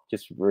while,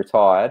 just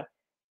retired.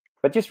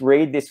 But just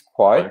read this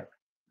quote.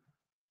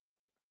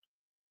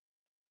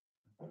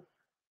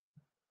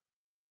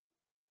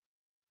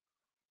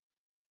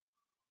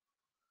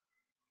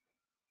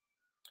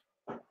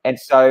 And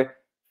so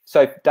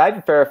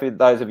David Ferrer, for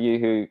those of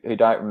you who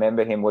don't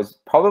remember him, was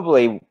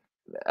probably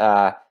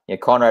Yeah,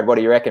 Conrad, what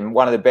do you reckon?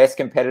 One of the best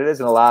competitors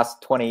in the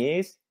last 20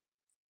 years?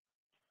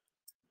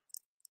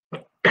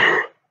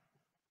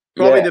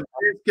 Probably the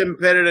best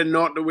competitor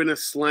not to win a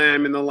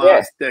slam in the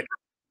last decade.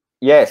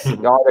 Yes,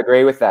 I'd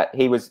agree with that.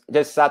 He was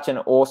just such an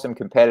awesome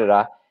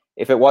competitor.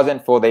 If it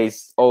wasn't for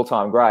these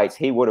all-time greats,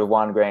 he would have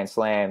won Grand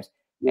Slams.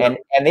 Yeah.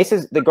 And this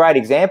is the great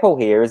example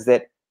here, is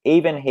that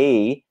even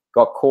he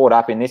got caught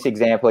up in this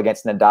example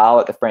against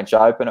Nadal at the French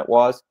Open. It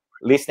was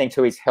listening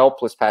to his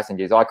helpless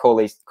passengers. I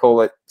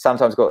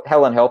sometimes call it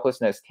Helen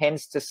helplessness,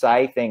 tends to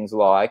say things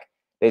like,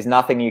 there's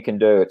nothing you can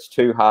do. It's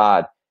too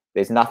hard.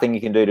 There's nothing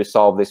you can do to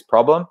solve this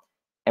problem.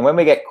 And when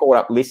we get caught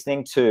up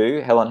listening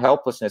to Helen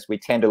helplessness, we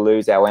tend to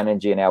lose our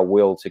energy and our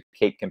will to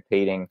keep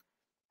competing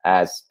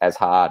as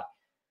hard.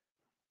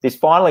 This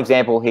final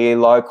example here,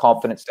 low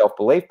confidence,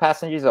 self-belief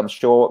passengers, I'm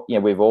sure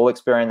we've all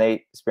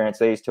experienced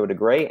these to a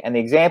degree. And the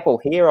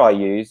example here I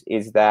use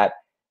is that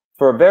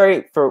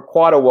for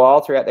quite a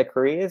while throughout their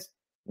careers,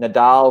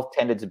 Nadal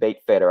tended to beat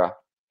Federer.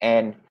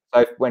 And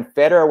so when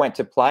Federer went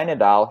to play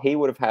Nadal, he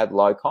would have had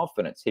low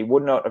confidence. He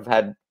would not have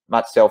had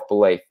much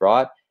self-belief,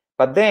 right?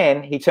 But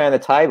then he turned the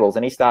tables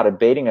and he started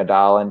beating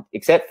Nadal. And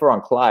except for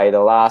on clay, the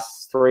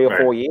last 3 or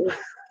 4 years,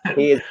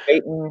 he has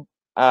beaten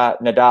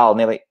Nadal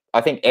nearly,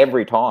 I think,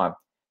 every time,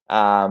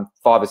 5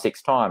 or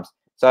 6 times.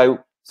 So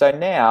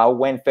now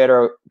when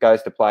Federer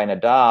goes to play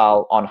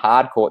Nadal on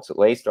hard courts, at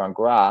least, or on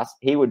grass,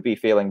 he would be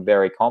feeling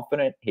very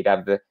confident. He'd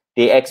have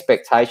the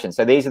expectation.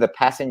 So these are the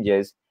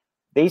passengers.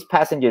 These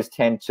passengers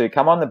tend to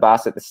come on the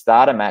bus at the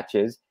start of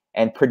matches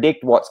and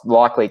predict what's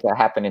likely to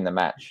happen in the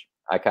match.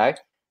 Okay.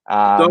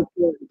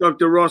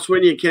 Dr. Ross,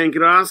 when you can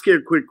I ask you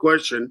a quick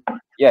question?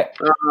 Yeah.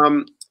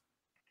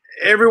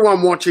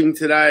 Everyone watching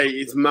today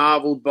is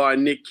marveled by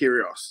Nick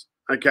Kyrgios.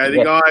 Okay,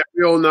 the guy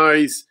we all know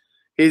his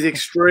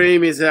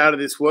extreme is out of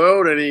this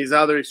world, and his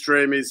other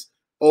extreme is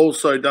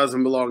also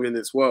doesn't belong in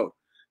this world.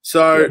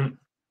 So,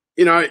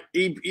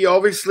 he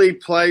obviously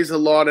plays a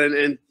lot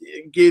and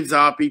gives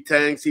up. He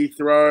tanks, he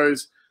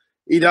throws,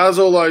 he does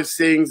all those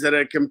things that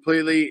are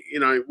completely,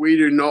 we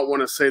do not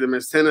want to see them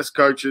as tennis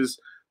coaches.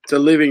 It's a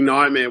living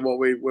nightmare what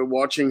we're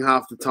watching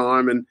half the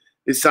time, and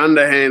this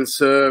underhand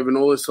serve and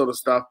all this sort of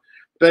stuff.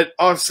 But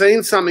I've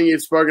seen something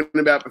you've spoken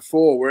about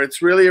before where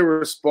it's really a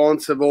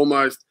response of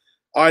almost,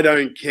 I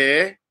don't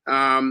care.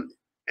 And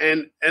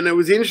it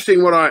was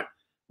interesting what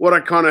I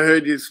kind of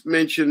heard you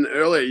mention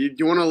earlier. Do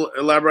you want to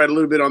elaborate a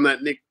little bit on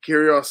that Nick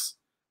Kyrgios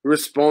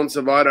response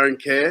of I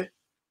don't care?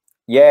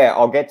 Yeah,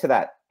 I'll get to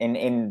that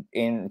in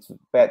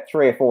about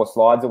 3 or 4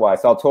 slides away.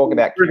 So I'll talk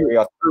about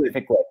Kyrgios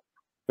specifically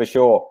for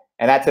sure.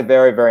 And that's a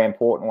very, very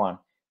important one.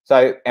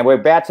 So, and we're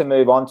about to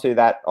move on to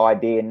that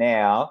idea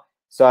now.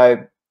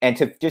 So, and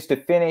to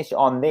finish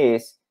on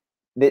this,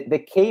 the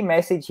key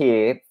message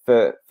here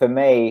for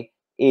me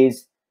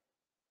is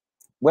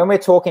when we're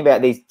talking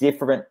about these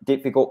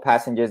difficult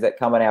passengers that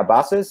come on our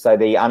buses, so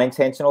the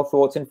unintentional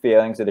thoughts and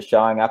feelings that are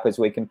showing up as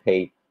we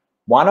compete,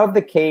 one of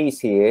the keys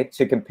here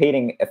to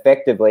competing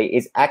effectively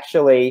is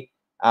actually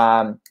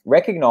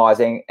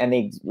recognizing, and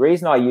the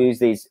reason I use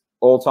these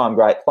all-time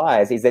great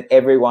players is that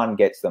everyone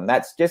gets them.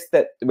 That's just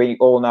that we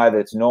all know that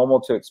it's normal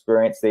to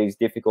experience these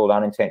difficult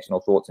unintentional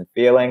thoughts and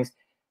feelings.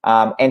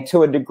 And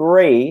to a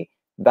degree,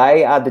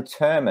 they are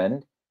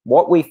determined,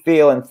 what we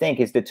feel and think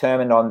is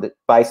determined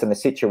based on the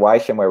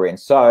situation we're in.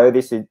 So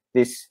this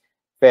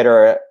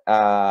Federer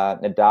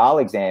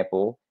Nadal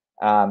example,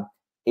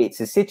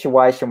 it's a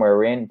situation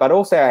we're in, but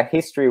also our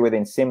history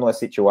within similar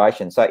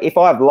situations. So if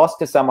I've lost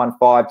to someone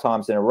 5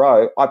 times in a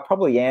row, I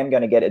probably am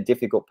going to get a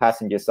difficult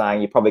passenger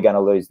saying, you're probably going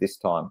to lose this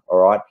time, all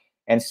right?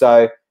 And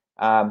so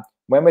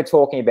when we're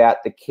talking about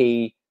the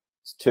key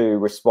to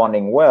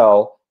responding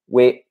well,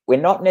 we're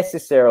not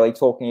necessarily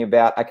talking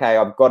about, okay,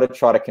 I've got to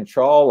try to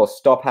control or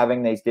stop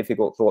having these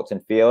difficult thoughts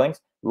and feelings.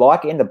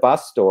 Like in the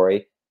bus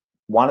story,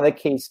 one of the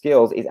key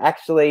skills is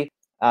actually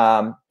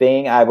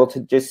being able to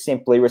just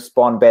simply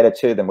respond better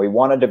to them. We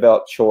want to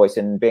develop choice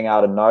and being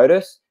able to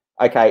notice,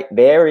 okay,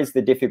 there is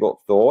the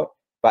difficult thought,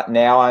 but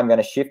now I'm going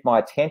to shift my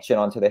attention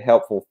onto the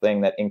helpful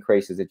thing that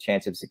increases the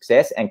chance of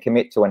success and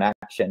commit to an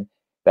action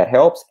that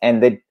helps.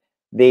 And the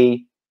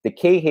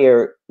key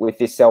here with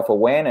this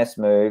self-awareness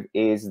move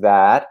is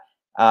that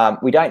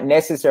we don't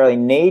necessarily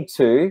need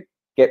to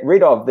get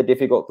rid of the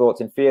difficult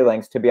thoughts and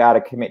feelings to be able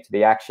to commit to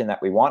the action that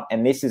we want.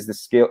 And this is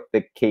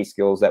the key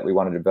skills that we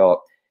want to develop.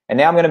 And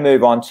now I'm going to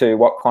move on to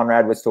what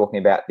Conrad was talking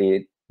about,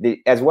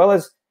 as well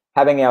as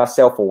having our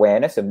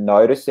self-awareness of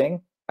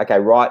noticing, okay,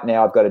 right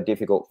now I've got a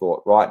difficult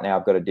thought, right now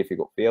I've got a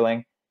difficult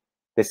feeling.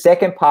 The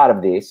second part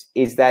of this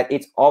is that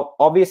it's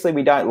obviously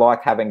we don't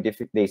like having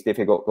these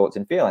difficult thoughts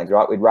and feelings,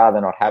 right? We'd rather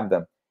not have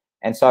them.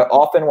 And so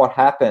often what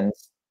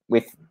happens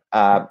with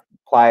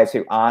players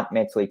who aren't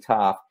mentally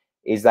tough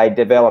is they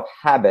develop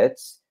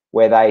habits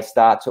where they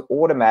start to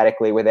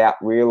automatically, without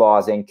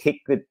realizing,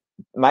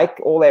 make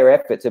all their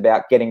efforts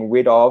about getting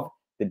rid of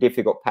the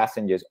difficult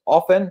passengers.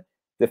 Often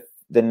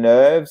the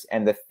nerves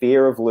and the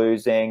fear of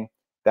losing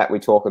that we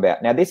talk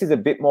about. Now, this is a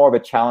bit more of a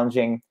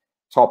challenging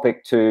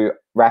topic to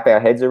wrap our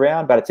heads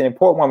around, but it's an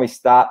important one we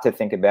start to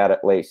think about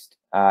at least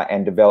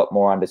and develop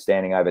more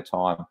understanding over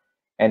time.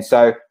 And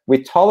so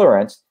with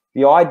tolerance,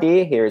 the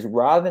idea here is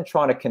rather than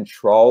trying to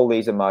control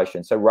these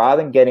emotions, so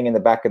rather than getting in the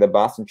back of the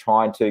bus and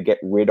trying to get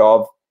rid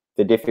of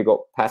the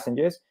difficult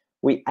passengers,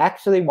 we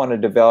actually want to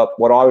develop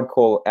what I would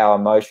call our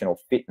emotional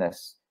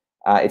fitness.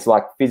 It's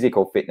like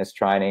physical fitness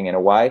training in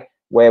a way,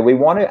 where we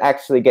want to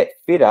actually get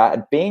fitter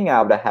at being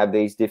able to have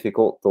these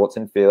difficult thoughts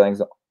and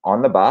feelings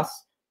on the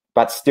bus,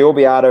 but still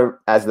be able to,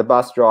 as the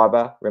bus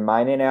driver,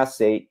 remain in our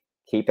seat,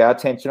 keep our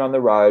attention on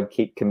the road,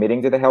 keep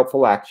committing to the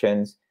helpful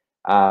actions,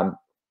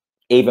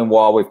 even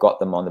while we've got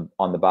them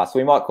on the bus. So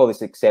we might call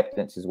this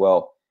acceptance as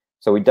well.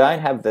 So we don't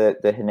have the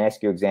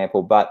Hanescu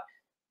example, but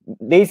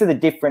these are the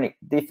different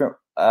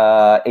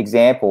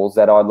examples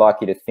that I'd like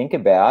you to think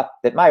about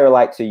that may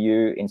relate to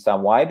you in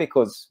some way,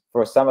 because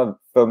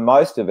for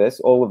most of us,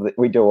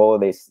 we do all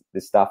of this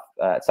stuff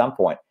at some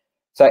point.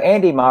 So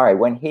Andy Murray,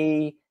 when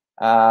he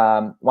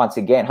once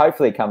again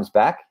hopefully comes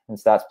back and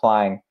starts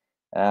playing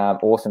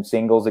awesome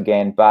singles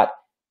again, but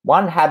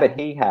one habit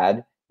he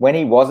had when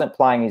he wasn't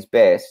playing his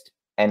best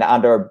and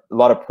under a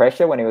lot of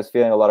pressure, when he was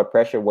feeling a lot of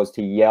pressure, was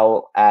to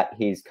yell at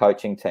his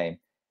coaching team.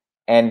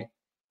 And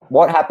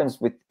what happens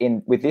with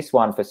this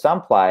one for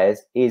some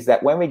players is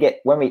that when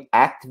we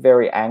act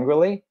very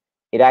angrily,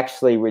 it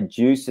actually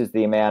reduces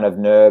the amount of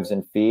nerves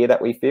and fear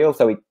that we feel.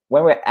 So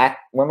when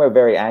we're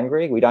very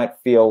angry, we don't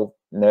feel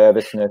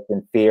nervousness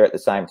and fear at the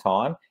same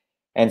time.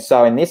 And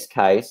so in this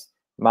case,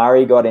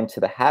 Murray got into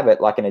the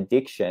habit, like an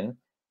addiction,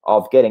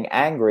 of getting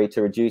angry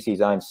to reduce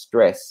his own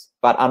stress.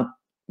 But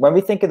when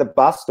we think of the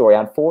bus story,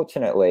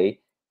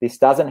 unfortunately, this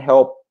doesn't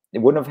help. It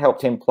wouldn't have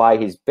helped him play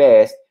his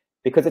best,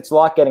 because it's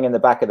like getting in the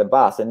back of the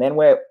bus, and then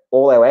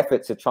all our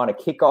efforts are trying to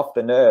kick off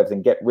the nerves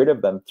and get rid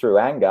of them through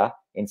anger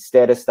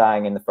instead of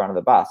staying in the front of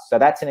the bus. So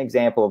that's an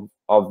example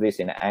of this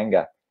in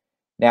anger.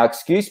 Now,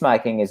 excuse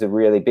making is a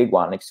really big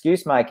one.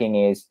 Excuse making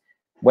is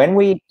when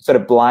we sort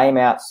of blame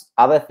out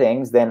other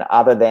things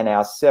other than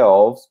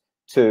ourselves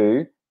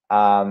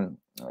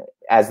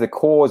as the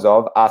cause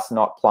of us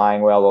not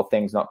playing well or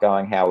things not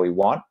going how we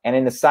want. And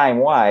in the same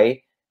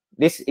way,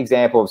 this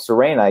example of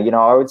Serena,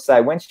 I would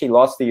say when she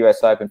lost the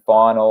US Open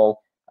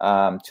final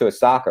to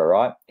Osaka,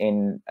 right,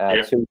 in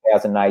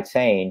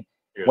 2018,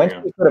 when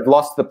she sort of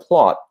lost the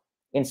plot,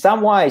 in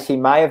some ways she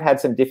may have had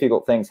some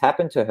difficult things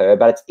happen to her,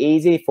 but it's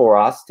easy for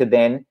us to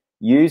then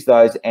use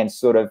those and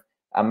sort of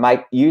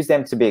use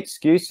them to be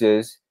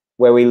excuses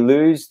where we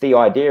lose the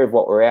idea of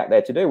what we're out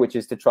there to do, which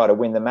is to try to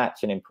win the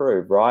match and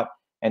improve, right?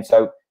 And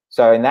so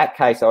in that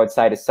case, I would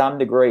say to some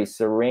degree,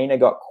 Serena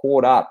got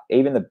caught up,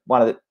 even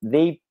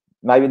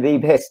maybe the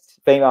best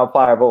female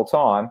player of all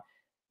time,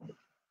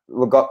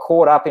 got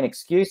caught up in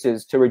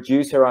excuses to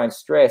reduce her own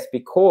stress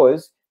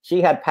because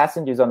she had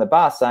passengers on the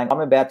bus saying,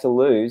 I'm about to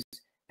lose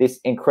this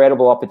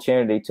incredible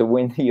opportunity to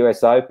win the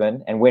US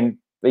Open and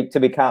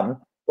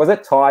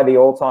tie the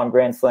all-time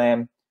Grand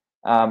Slam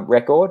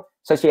record.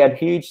 So she had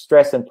huge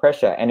stress and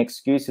pressure, and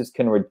excuses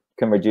can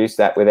reduce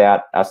that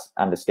without us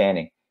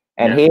understanding.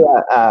 And here,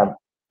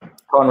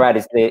 Conrad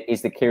is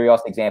the Kyrgios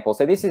example.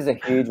 So this is a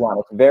huge one.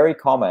 It's very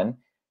common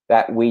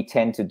that we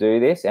tend to do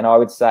this. And I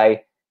would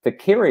say for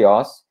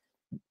Kyrgios,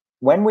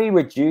 when we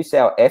reduce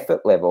our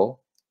effort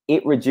level,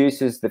 it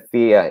reduces the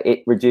fear,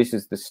 it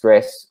reduces the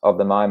stress of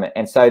the moment.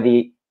 And so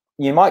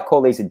you might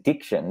call these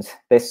addictions.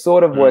 They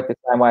sort of work the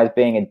same way as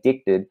being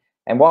addicted.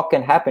 And what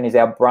can happen is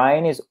our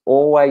brain is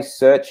always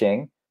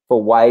searching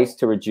for ways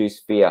to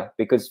reduce fear,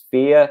 because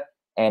fear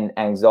and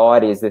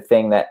anxiety is the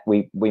thing that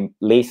we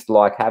least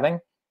like having.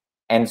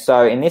 And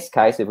so in this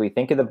case, if we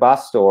think of the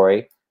bus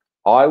story,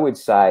 I would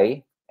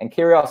say, and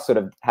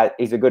Kyrgios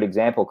is a good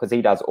example because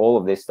he does all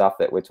of this stuff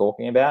that we're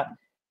talking about.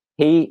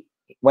 When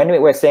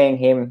we're seeing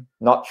him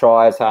not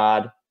try as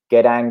hard,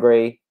 get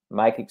angry,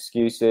 make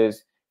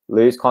excuses,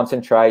 lose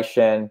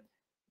concentration,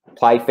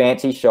 play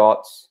fancy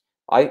shots,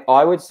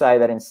 I would say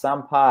that in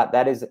some part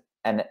that is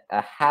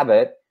a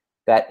habit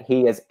that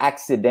he has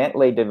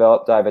accidentally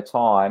developed over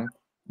time,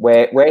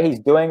 where he's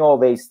doing all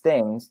these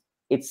things,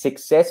 it's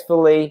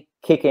successfully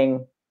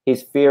kicking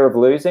his fear of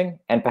losing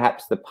and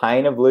perhaps the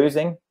pain of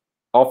losing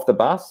off the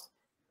bus,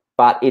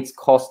 but it's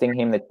costing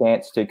him the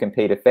chance to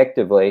compete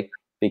effectively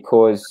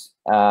because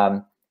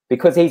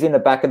he's in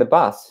the back of the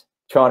bus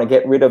trying to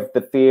get rid of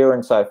the fear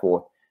and so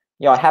forth.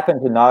 I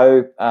happen to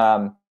know,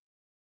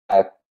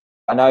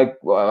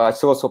 I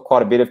saw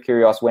quite a bit of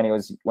Kyrgios when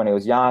he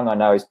was young. I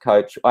know his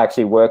coach. I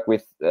actually work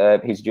with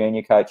his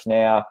junior coach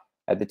now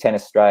at the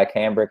Tennis Australia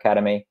Canberra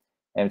Academy,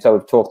 and so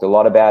we've talked a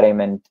lot about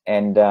him.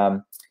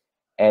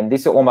 And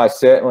this almost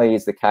certainly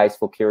is the case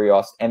for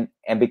Kyrgios,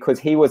 and because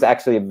he was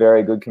actually a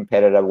very good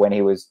competitor when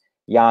he was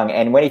young,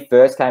 and when he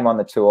first came on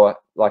the tour,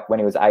 like when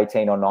he was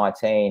 18 or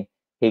 19,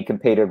 he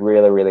competed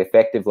really, really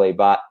effectively.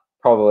 But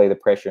probably the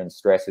pressure and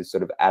stress has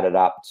sort of added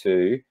up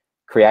to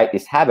create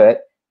this habit.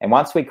 And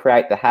once we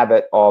create the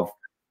habit of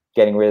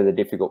getting rid of the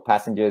difficult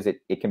passengers, it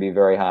can be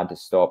very hard to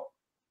stop.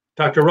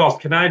 Dr. Ross,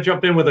 can I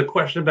jump in with a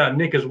question about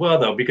Nick as well,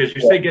 though? Because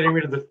you say getting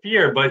rid of the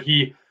fear, but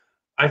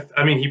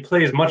I mean, he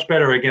plays much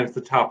better against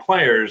the top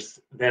players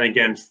than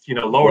against,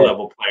 lower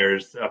level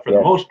players for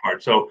the most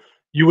part. So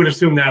you would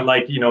assume that,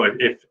 like,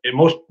 if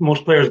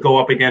most players go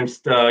up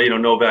against,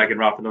 Novak and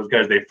Rafa and those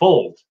guys, they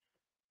fold.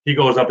 He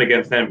goes up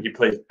against them, he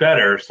plays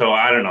better. So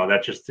I don't know.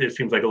 It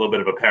seems like a little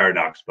bit of a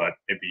paradox, but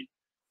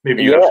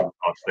maybe you have some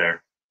thoughts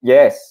there.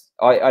 Yes,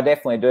 I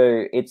definitely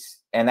do.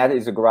 And that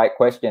is a great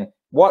question.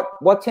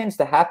 What tends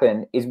to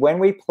happen is when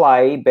we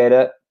play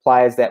better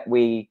players that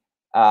we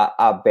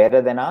are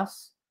better than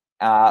us,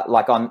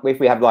 if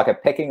we have like a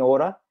pecking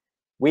order,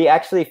 we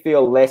actually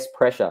feel less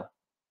pressure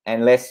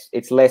and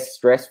it's less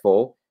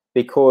stressful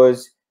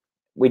because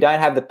we don't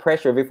have the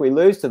pressure of, if we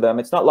lose to them,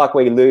 it's not like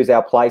we lose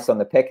our place on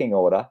the pecking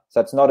order.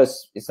 So it's not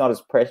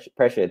as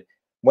pressured.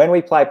 When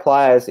we play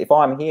players, if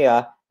I'm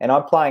here and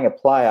I'm playing a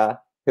player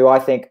who I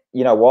think,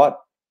 you know what,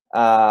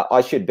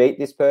 I should beat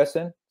this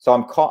person. So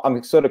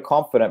I'm sort of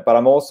confident, but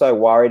I'm also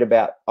worried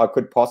about I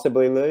could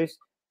possibly lose.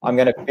 I'm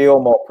going to feel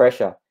more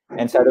pressure.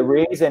 And so the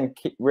reason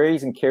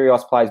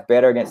Kyrgios plays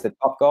better against the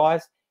top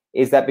guys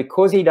is that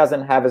because he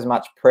doesn't have as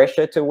much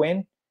pressure to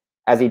win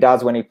as he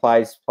does when he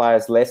plays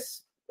players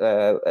less,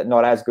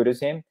 not as good as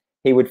him,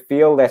 he would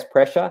feel less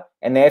pressure.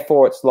 And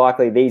therefore, it's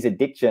likely these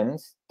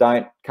addictions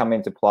don't come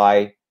into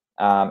play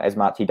as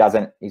much.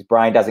 His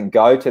brain doesn't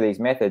go to these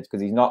methods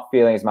because he's not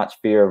feeling as much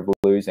fear of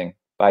losing,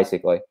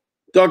 basically.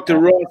 Dr.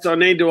 Ross, I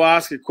need to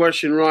ask a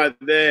question right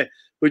there,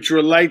 which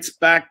relates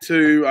back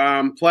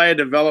to player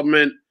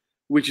development,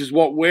 which is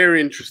what we're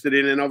interested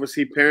in, and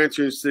obviously parents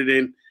are interested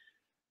in.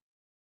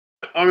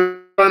 I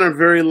run a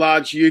very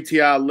large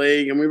UTR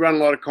league, and we run a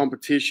lot of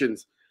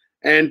competitions.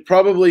 And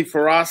probably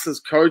for us as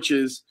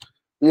coaches,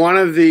 one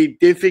of the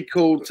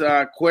difficult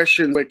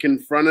questions we're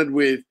confronted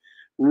with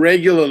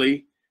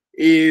regularly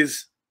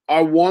is,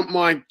 I want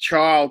my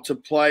child to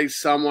play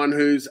someone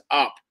who's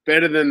up,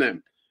 better than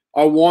them.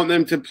 I want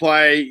them to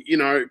play,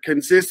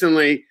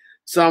 consistently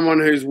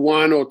someone who's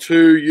 1 or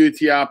 2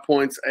 UTR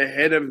points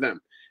ahead of them.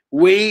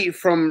 We,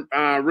 from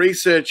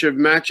research of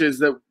matches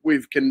that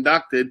we've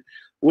conducted,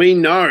 we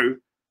know,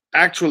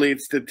 actually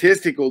it's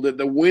statistical, that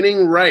the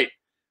winning rate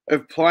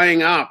of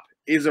playing up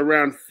is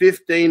around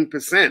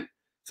 15%.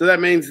 So that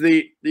means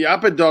the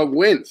upper dog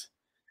wins.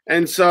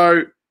 And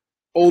so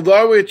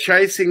although we're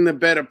chasing the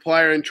better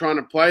player and trying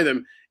to play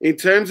them, in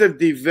terms of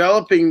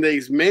developing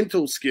these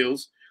mental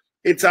skills,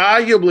 it's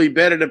arguably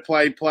better to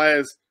play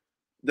players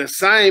the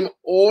same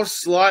or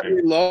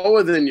slightly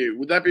lower than you.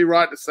 Would that be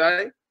right to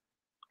say?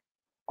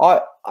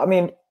 I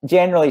mean,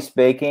 generally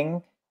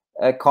speaking,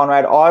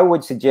 Conrad, I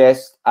would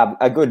suggest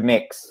a good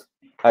mix,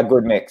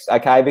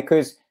 okay?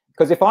 Because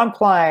if I'm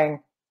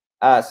playing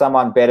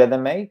someone better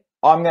than me,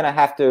 I'm going to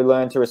have to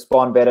learn to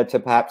respond better to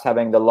perhaps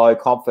having the low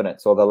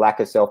confidence or the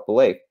lack of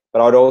self-belief,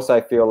 but I'd also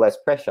feel less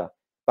pressure.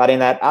 But in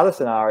that other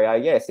scenario,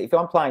 yes, if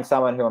I'm playing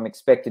someone who I'm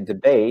expected to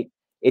beat,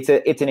 it's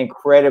an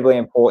incredibly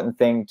important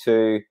thing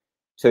to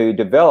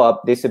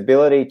develop, this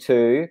ability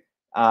to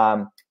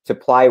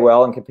play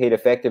well and compete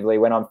effectively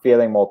when I'm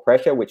feeling more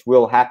pressure, which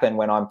will happen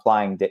when I'm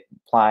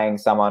playing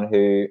someone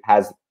who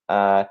has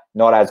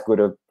not as good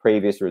of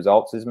previous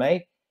results as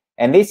me.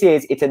 And it's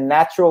a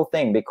natural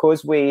thing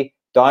because we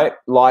don't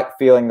like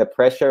feeling the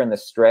pressure and the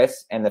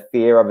stress and the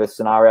fear of a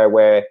scenario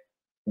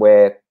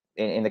where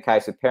in the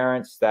case of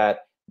parents, that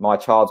my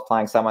child's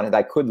playing someone who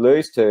they could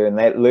lose to and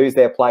they lose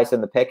their place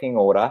in the pecking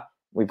order.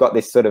 We've got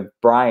this sort of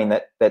brain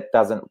that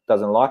doesn't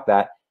like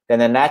that. Then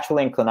the natural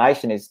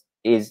inclination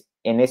is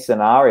in this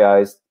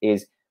scenario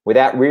is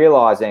without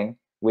realizing,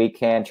 we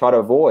can try to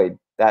avoid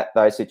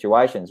those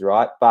situations,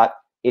 right? But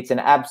it's an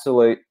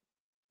absolute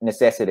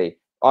necessity.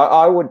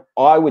 I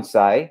would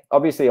say,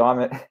 obviously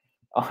I'm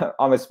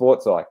a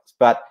sports psych,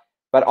 but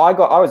I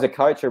was a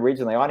coach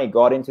originally. I only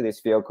got into this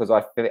field because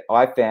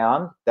I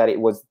found that it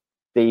was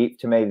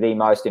to me the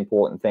most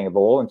important thing of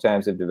all in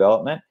terms of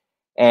development.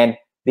 And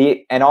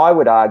I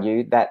would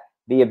argue that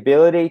the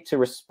ability to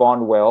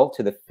respond well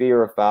to the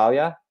fear of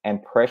failure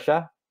and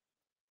pressure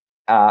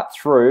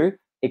through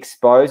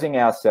exposing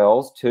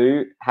ourselves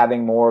to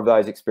having more of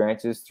those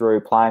experiences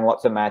through playing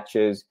lots of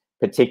matches,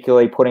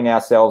 particularly putting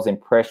ourselves in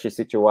pressure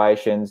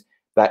situations,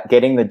 that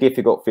getting the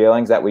difficult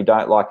feelings that we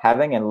don't like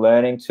having and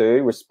learning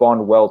to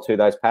respond well to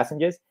those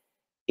passengers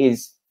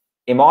is,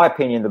 in my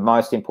opinion, the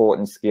most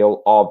important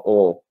skill of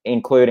all,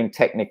 including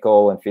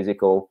technical and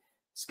physical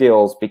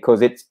skills,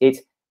 because it's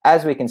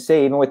as we can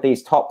see, even with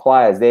these top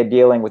players, they're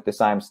dealing with the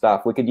same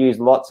stuff. We could use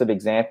lots of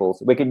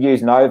examples. We could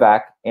use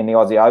Novak in the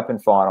Aussie Open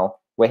final,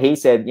 where he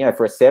said,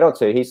 for a set or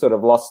two, he sort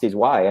of lost his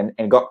way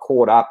and got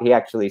caught up. He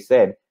actually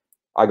said,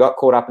 I got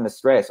caught up in the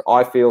stress.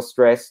 I feel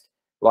stressed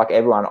like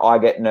everyone. I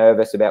get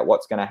nervous about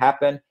what's going to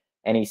happen.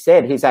 And he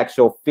said his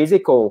actual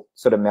physical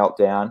sort of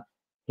meltdown,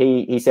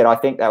 he said, I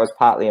think that was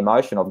partly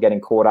emotional, of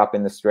getting caught up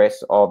in the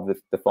stress of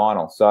the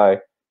final. So,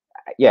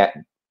 yeah,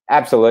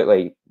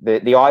 absolutely.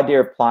 The idea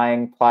of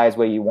playing players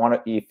where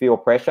you feel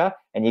pressure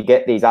and you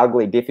get these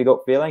ugly,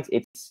 difficult feelings,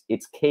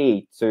 it's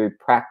key to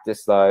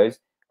practice those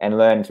and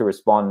learn to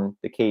respond,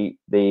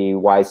 the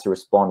ways to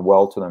respond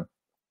well to them.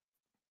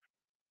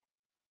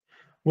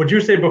 Would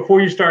you say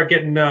before you start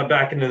getting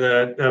back into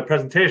the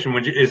presentation,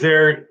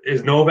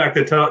 is Novak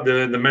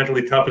the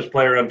mentally toughest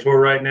player on tour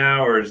right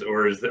now, or is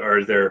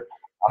there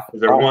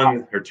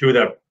one or two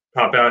that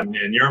pop out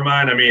in your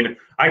mind? I mean,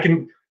 I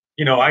can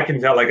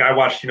tell. Like I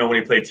watched, when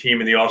he played Team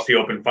in the Aussie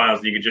Open Finals,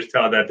 and you could just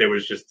tell that there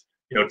was just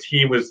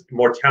Team was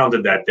more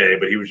talented that day,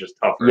 but he was just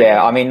tougher.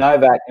 Yeah, I mean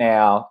Novak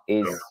now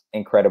is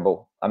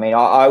incredible. I mean,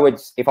 I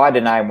would, if I had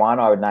to name one,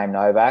 I would name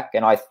Novak,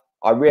 and I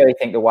really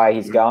think the way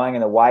he's going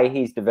and the way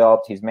he's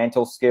developed his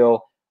mental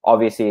skill,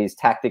 obviously his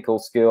tactical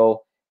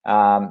skill,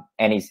 and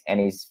he's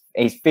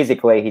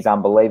physically, he's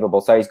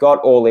unbelievable. So he's got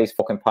all these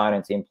 4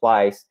 components in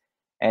place,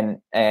 and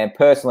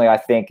personally, I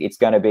think it's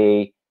going to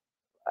be.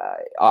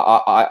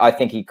 I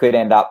think he could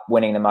end up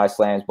winning the most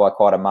slams by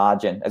quite a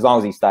margin, as long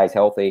as he stays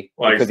healthy.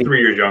 Well, he's 3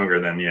 years younger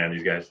than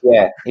these guys.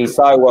 Yeah, he's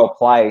so well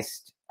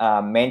placed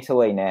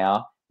mentally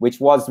now,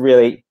 which was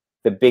really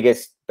the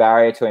biggest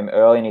barrier to him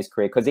early in his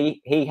career, because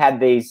he had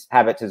these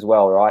habits as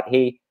well, right?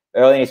 He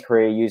early in his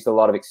career used a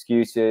lot of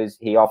excuses.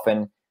 He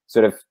often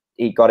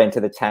he got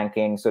into the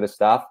tanking sort of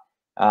stuff.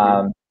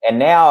 And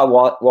now,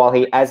 while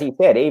he, as he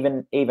said,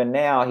 even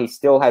now, he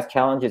still has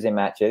challenges in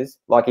matches,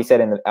 like he said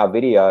in our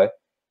video.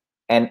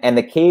 And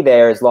the key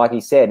there is, like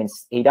he said,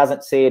 he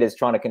doesn't see it as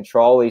trying to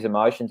control his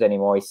emotions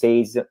anymore. He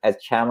sees it as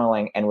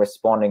channeling and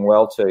responding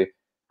well to,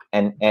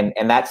 and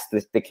that's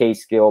the key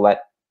skill that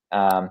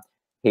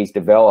he's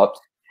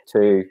developed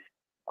to.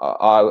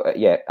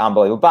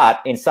 Unbelievable. But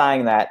in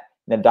saying that,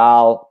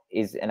 Nadal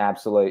is an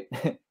absolute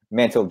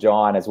mental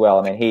giant as well.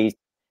 I mean,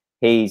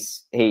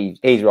 he's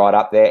right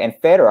up there. And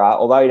Federer,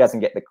 although he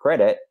doesn't get the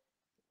credit,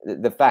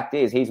 the fact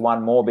is he's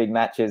won more big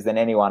matches than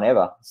anyone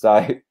ever.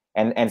 So.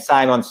 And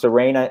same on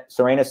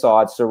Serena's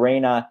side.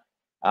 Serena,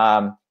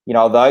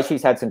 although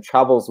she's had some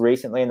troubles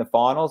recently in the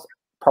finals,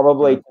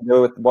 probably to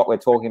do with what we're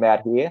talking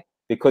about here,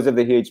 because of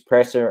the huge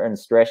pressure and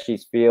stress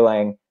she's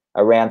feeling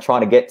around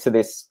trying to get to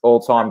this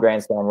all-time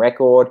Grand Slam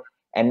record.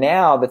 And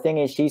now the thing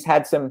is, she's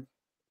had some,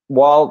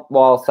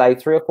 while say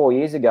 3 or 4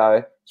 years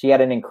ago, she had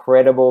an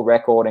incredible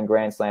record in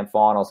Grand Slam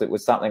finals. It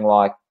was something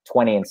like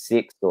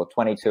 20-6 or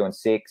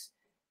 22-6.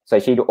 So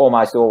she'd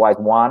almost always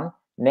won.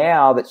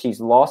 Now that she's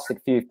lost a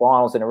few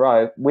finals in a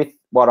row, with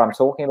what I'm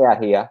talking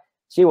about here,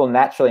 she will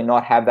naturally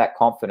not have that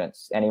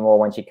confidence anymore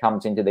when she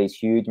comes into these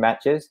huge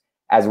matches,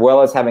 as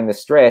well as having the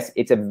stress.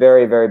 It's a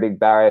very, very big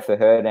barrier for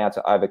her now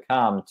to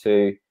overcome,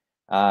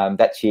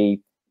 that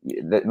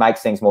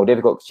makes things more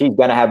difficult. She's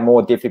going to have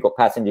more difficult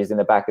passengers in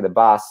the back of the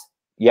bus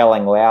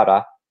yelling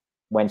louder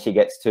when she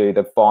gets to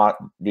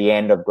the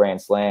end of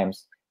Grand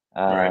Slams.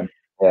 Right.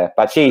 Yeah,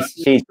 but she's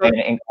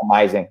been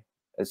amazing.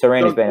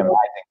 Serena's been amazing.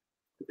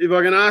 If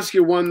I can ask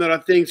you one that I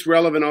think is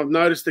relevant, I've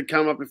noticed it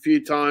come up a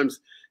few times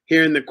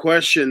here in the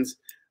questions.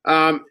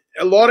 A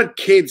lot of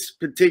kids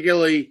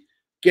particularly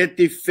get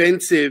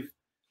defensive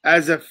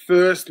as a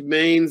first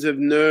means of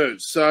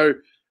nerves. So,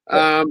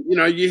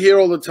 you hear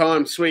all the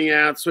time, swing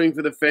out, swing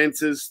for the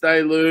fences,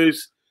 stay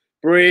loose,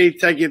 breathe,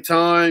 take your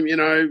time,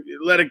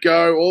 let it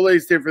go, all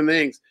these different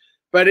things.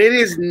 But it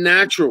is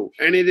natural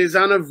and it is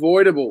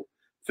unavoidable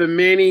for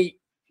many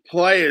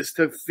players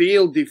to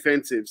feel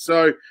defensive.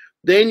 So,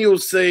 then you'll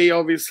see,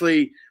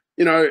 obviously,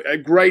 a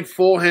great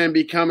forehand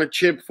become a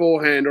chip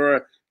forehand, or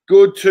a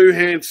good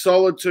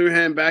solid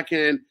two-hand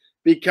backhand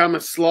become a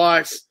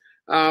slice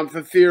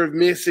for fear of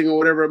missing, or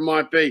whatever it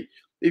might be.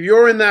 If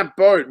you're in that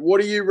boat,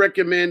 what do you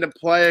recommend a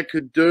player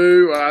could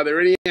do? Are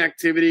there any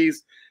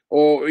activities,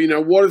 or,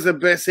 what is the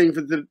best thing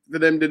for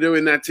them to do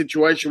in that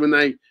situation when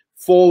they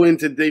fall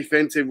into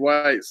defensive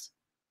ways?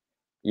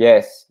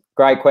 Yes,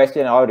 great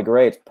question. I would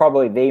agree. It's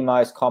probably the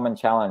most common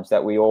challenge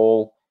that we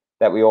all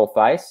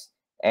face.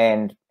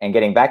 And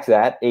getting back to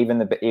that, even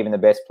the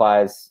best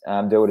players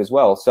do it as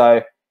well.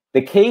 So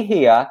the key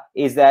here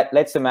is that,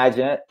 let's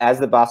imagine it as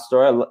the bus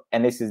story,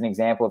 and this is an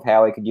example of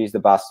how we could use the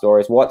bus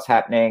story. Is what's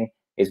happening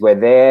is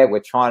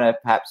we're trying to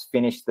perhaps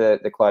finish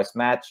the close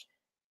match.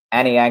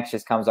 Annie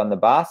Anxious comes on the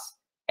bus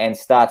and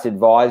starts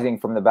advising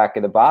from the back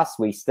of the bus.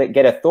 We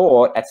get a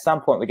thought, at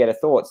some point we get a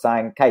thought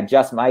saying, okay,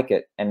 just make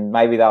it, and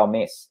maybe they'll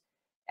miss.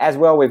 As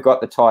well, we've got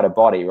the tighter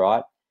body,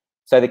 right?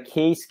 So the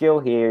key skill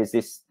here is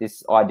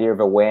this idea of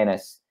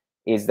awareness,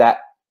 is that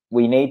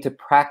we need to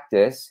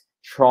practice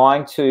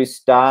trying to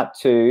start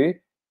to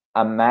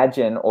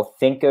imagine or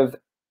think of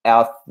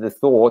the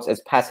thoughts as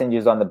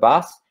passengers on the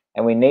bus,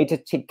 and we need to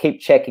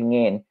keep checking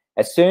in.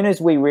 As soon as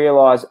we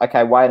realize,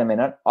 okay, wait a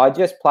minute, I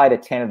just played a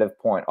tentative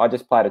point, I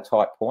just played a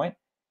tight point.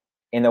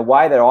 In the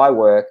way that I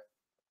work,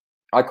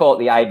 I call it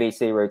the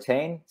ABC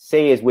routine.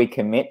 C is we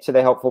commit to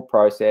the helpful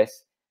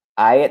process.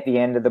 A at the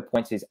end of the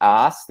points is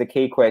ask the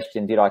key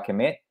question, did I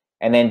commit?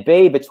 And then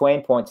B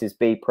between points is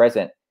be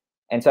present.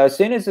 And so as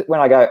soon as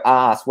when I go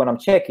ask, when I'm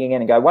checking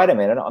in and go, wait a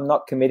minute, I'm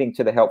not committing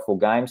to the helpful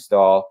game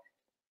style,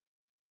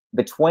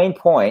 between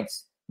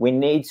points, we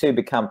need to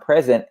become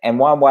present. And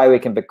one way we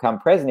can become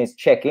present is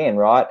check in,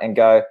 right? And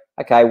go,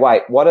 okay,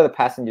 wait, what are the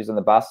passengers on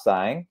the bus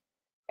saying?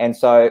 And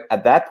so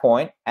at that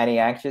point, Annie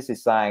Anxious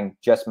is saying,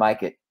 just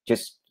make it,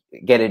 just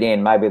get it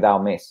in, maybe they'll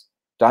miss.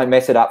 Don't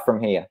mess it up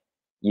from here.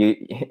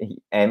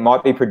 and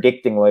might be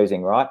predicting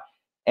losing, right?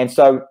 And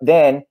so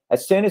then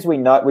as soon as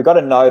we've got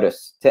to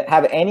notice, to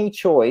have any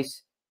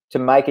choice to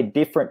make a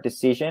different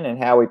decision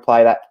in how we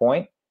play that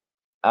point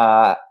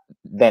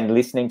than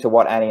listening to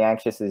what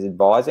anti-anxious is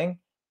advising,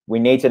 we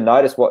need to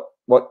notice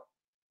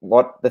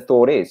what the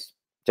thought is.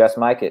 Just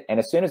make it. And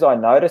as soon as I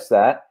notice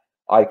that,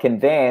 I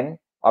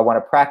want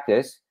to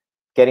practice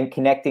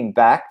connecting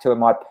back to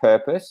my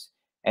purpose.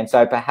 And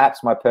so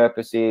perhaps my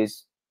purpose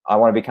is I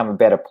want to become a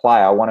better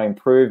player. I want to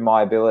improve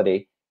my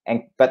ability.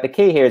 But the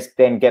key here is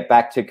then get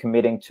back to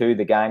committing to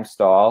the game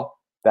style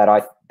that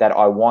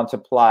I want to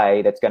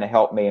play, that's going to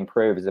help me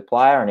improve as a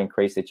player and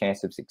increase the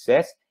chance of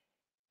success.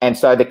 And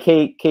so the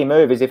key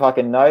move is if I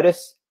can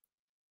notice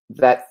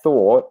that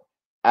thought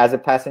as a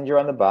passenger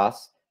on the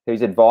bus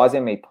who's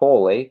advising me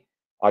poorly,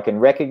 I can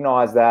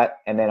recognize that,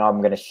 and then I'm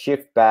going to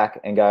shift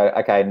back and go,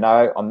 okay,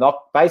 no, I'm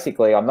not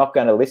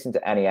going to listen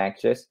to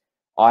anti-anxious.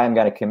 I am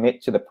going to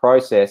commit to the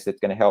process that's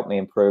going to help me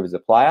improve as a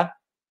player.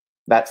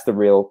 That's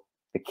the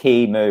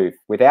key move.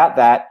 Without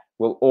that,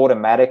 we'll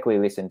automatically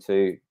listen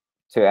to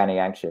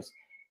anti-anxious.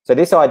 So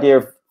this idea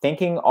of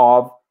thinking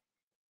of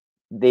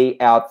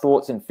our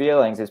thoughts and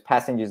feelings as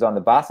passengers on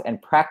the bus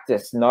and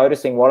practice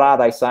noticing what are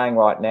they saying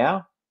right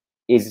now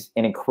is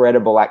an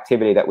incredible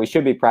activity that we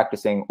should be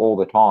practicing all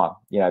the time,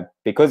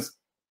 because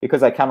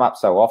they come up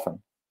so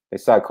often. They're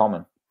so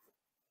common.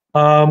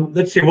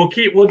 Let's see.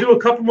 We'll do a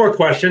couple more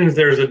questions.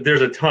 There's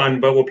a ton,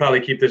 but we'll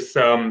probably keep this.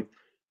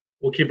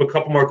 We'll keep a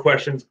couple more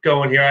questions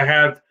going here. I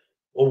have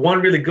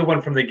one really good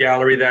one from the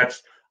gallery.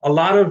 That's a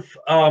lot of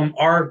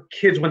our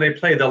kids, when they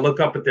play, they'll look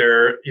up at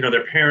their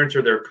parents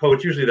or their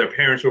coach, usually their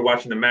parents who are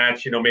watching the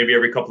match, maybe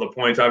every couple of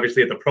points.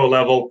 Obviously at the pro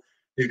level,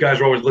 these guys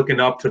are always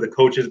looking up to the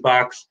coach's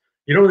box.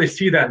 You don't really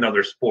see that in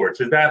other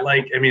sports. Is that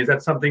is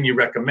that something you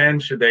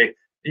recommend? Should they,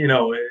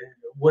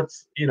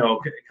 what's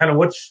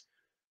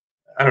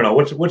I don't know,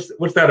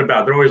 what's that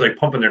about? They're always like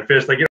pumping their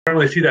fist. Like, you don't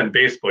really see that in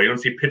baseball. You don't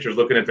see pitchers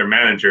looking at their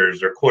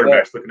managers or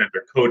quarterbacks looking at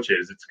their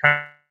coaches. It's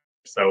kind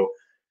of, so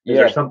is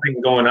there something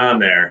going on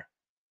there?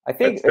 I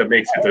think that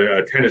makes it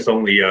a tennis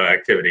only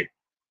activity.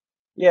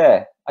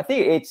 Yeah, I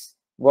think it's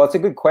a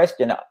good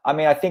question. I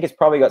mean, I think it's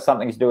probably got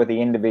something to do with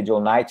the individual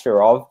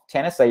nature of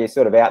tennis. So you're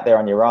sort of out there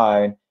on your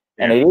own,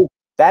 and it is,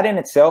 that in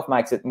itself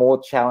makes it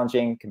more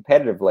challenging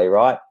competitively,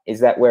 right? Is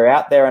that we're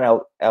out there on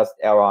our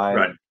own.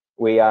 Right.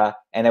 We are,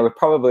 and they were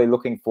probably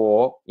looking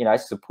for,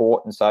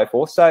 support and so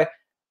forth. So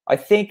I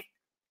think,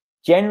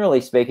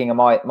 generally speaking,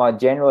 my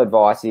general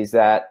advice is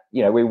that,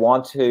 we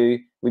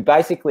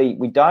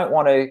don't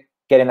want to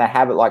get in that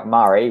habit like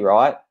Murray,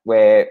 right?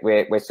 Where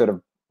we're sort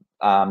of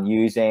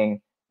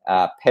using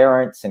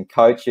parents and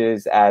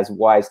coaches as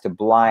ways to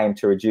blame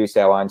to reduce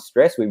our own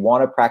stress. We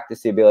want to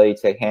practice the ability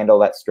to handle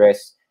that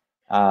stress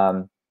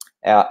ourselves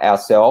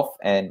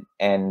and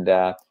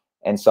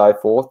so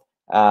forth.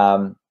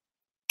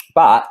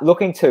 But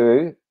looking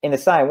to, in the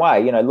same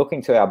way,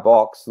 looking to our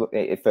box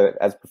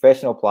as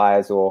professional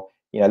players, or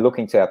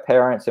looking to our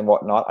parents and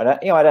whatnot.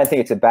 I don't think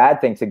it's a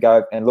bad thing to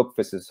go and look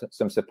for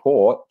some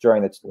support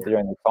during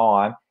the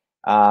time.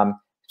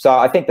 So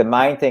I think the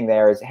main thing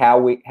there is how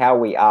we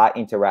are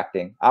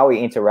interacting. Are we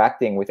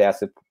interacting with our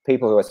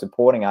people who are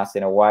supporting us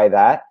in a way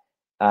that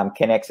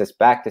connects us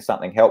back to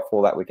something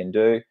helpful that we can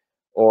do,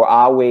 or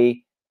are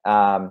we,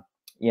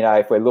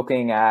 if we're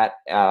looking at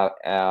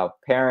our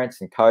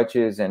parents and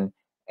coaches and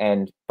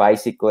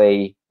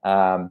basically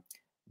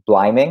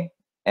blaming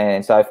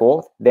and so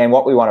forth, then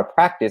what we want to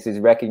practice is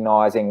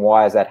recognizing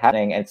why is that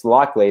happening. And it's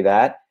likely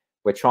that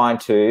we're trying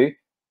to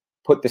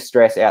put the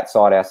stress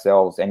outside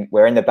ourselves, and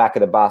we're in the back of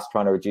the bus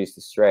trying to reduce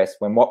the stress,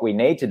 when what we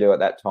need to do at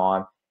that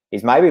time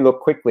is maybe look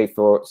quickly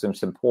for some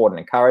support and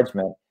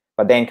encouragement,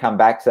 but then come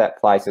back to that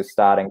place of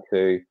starting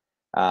to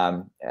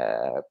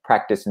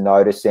practice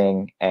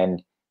noticing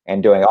and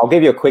doing. I'll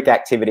give you a quick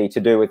activity to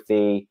do with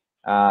the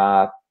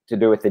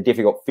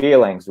difficult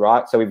feelings,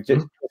 right? So we've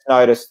just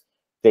noticed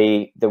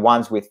the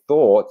ones with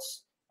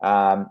thoughts,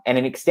 and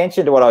an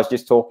extension to what I was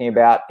just talking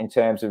about in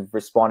terms of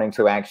responding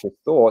to anxious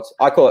thoughts,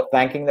 I call it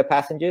thanking the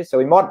passengers. So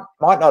we might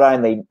not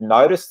only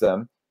notice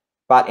them,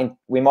 but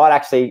we might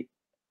actually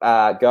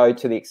go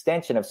to the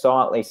extension of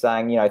silently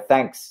saying,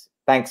 thanks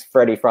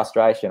Freddie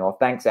frustration, or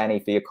thanks Annie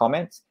for your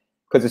comments,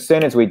 because as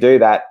soon as we do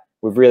that,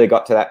 we've really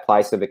got to that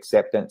place of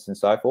acceptance and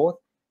so forth.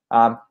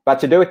 But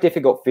to do with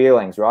difficult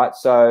feelings, right?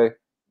 So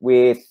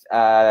with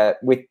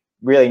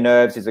really,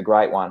 nerves is a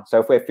great one.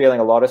 So if we're feeling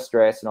a lot of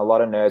stress and a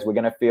lot of nerves, we're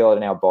going to feel it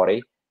in our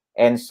body.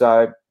 And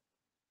so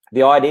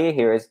the idea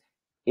here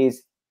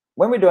is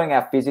when we're doing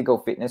our physical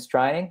fitness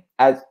training,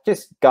 as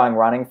just going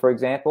running, for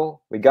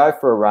example, we go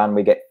for a run,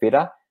 we get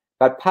fitter.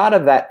 But part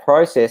of that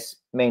process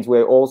means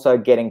we're also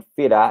getting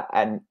fitter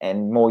and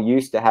more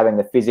used to having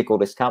the physical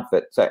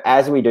discomfort. So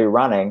as we do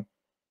running,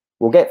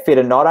 we'll get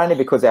fitter not only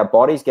because our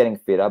body's getting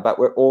fitter, but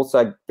we're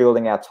also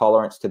building our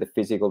tolerance to the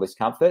physical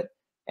discomfort.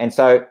 And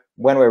so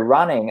when we're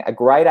running, a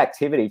great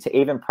activity to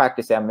even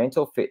practice our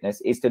mental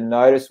fitness is to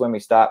notice when we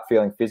start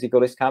feeling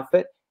physical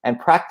discomfort and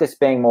practice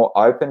being more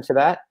open to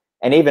that,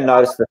 and even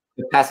notice the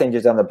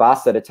passengers on the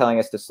bus that are telling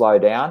us to slow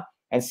down,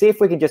 and see if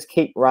we can just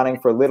keep running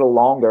for a little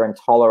longer and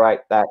tolerate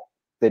that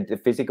the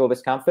physical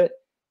discomfort.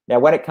 Now,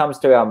 when it comes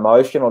to our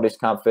emotional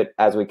discomfort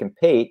as we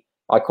compete,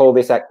 I call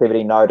this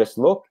activity notice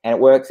look, and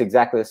it works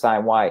exactly the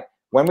same way.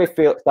 When we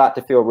start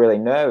to feel really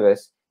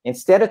nervous,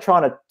 instead of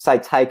trying to say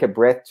take a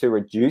breath to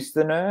reduce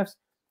the nerves,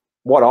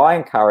 what I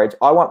encourage,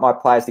 I want my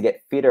players to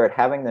get fitter at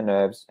having the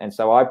nerves, and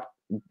so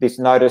this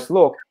notice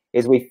look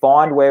is we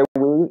find where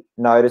we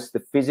notice the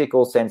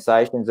physical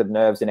sensations of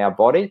nerves in our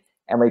body,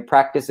 and we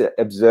practice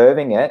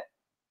observing it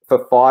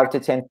for 5 to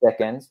 10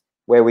 seconds,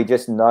 where we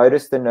just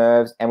notice the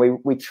nerves, and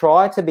we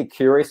try to be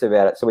curious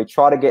about it. So we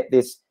try to get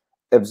this,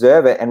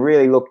 observe it and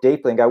really look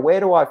deeply and go, where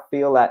do I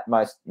feel that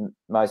most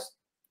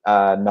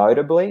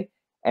notably,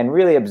 and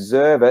really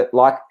observe it.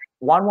 Like,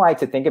 one way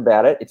to think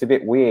about it, it's a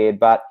bit weird,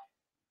 but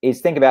is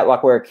think about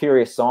like we're a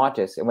curious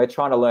scientist and we're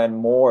trying to learn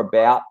more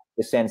about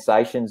the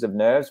sensations of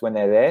nerves when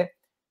they're there.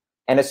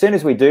 And as soon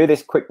as we do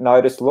this quick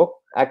notice look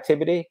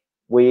activity,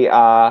 we're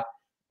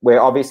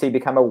obviously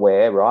become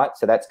aware, right?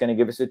 So that's going to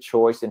give us a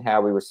choice in how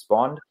we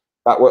respond.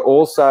 But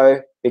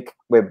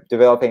we're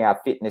developing our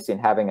fitness in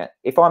having it.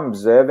 If I'm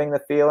observing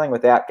the feeling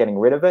without getting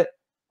rid of it,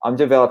 I'm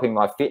developing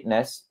my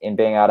fitness in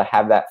being able to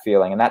have that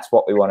feeling. And that's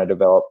what we want to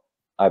develop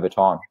over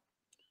time.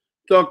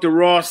 Dr.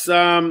 Ross,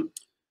 I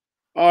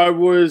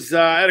was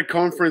at a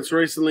conference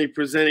recently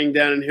presenting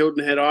down in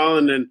Hilton Head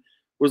Island and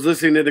was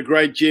listening to the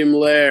great Jim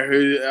Lair,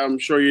 who I'm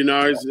sure you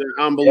know is an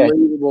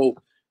unbelievable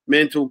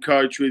mental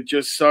coach with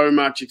just so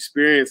much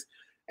experience.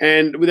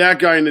 And without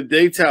going into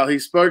detail, he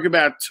spoke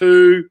about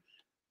two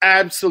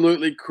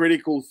absolutely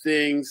critical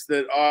things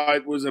that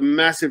was a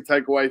massive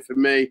takeaway for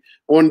me. I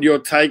wanted your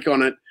take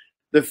on it.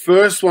 The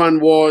first one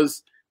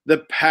was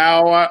the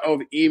power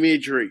of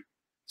imagery.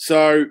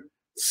 So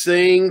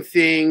seeing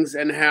things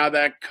and how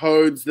that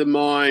codes the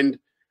mind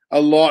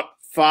a lot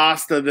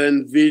faster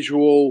than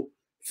visual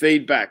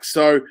feedback.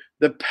 So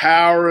the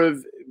power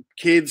of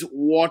kids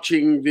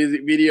watching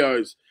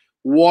videos,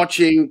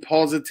 watching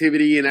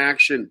positivity in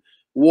action,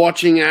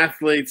 watching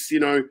athletes,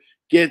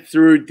 get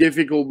through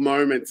difficult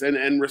moments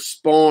and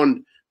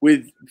respond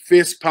with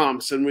fist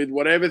pumps and with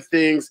whatever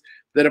things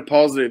that are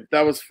positive.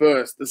 That was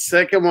first. The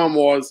second one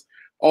was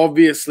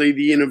obviously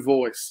the inner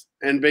voice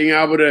and being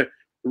able to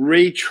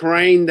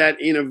retrain that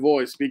inner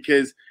voice,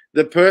 because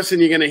the person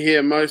you're going to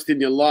hear most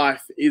in your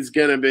life is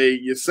going to be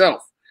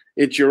yourself.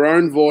 It's your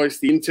own voice,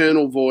 the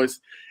internal voice,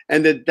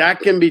 and that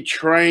can be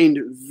trained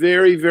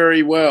very,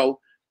 very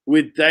well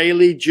with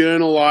daily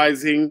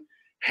journalizing,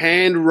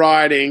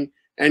 handwriting,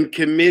 and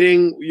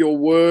committing your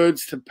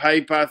words to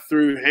paper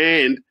through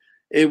hand.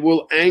 It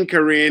will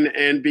anchor in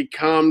and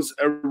becomes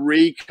a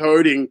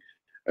recoding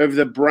of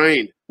the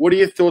brain. What are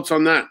your thoughts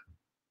on that?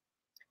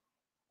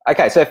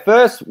 Okay, so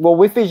first, well,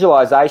 with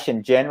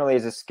visualization generally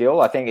as a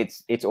skill, I think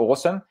it's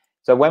awesome.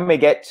 So when we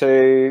get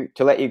to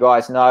let you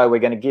guys know, we're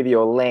going to give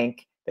you a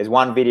link. There's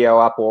one video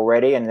up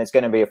already, and there's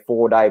going to be a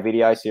 4-day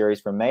video series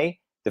from me.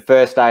 The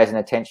first day is an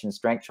attention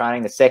strength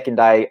training. The second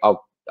day,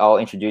 I'll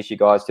introduce you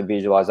guys to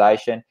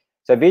visualization.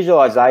 So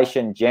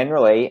visualization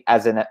generally,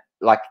 as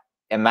like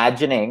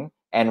imagining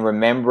and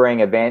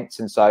remembering events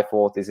and so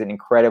forth, is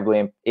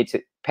it's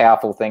a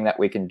powerful thing that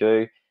we can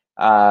do.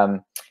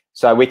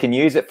 So we can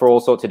use it for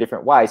all sorts of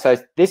different ways. So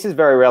this is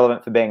very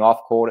relevant for being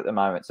off court at the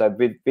moment. So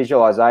with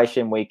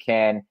visualization, we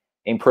can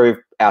improve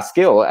our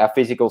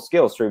physical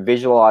skills through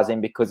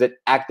visualizing, because it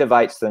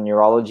activates the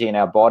neurology in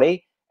our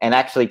body and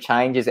actually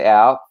changes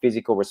our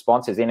physical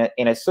responses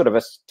in a sort of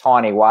a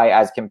tiny way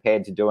as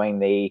compared to doing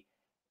the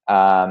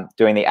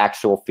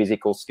actual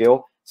physical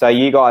skill. So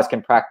you guys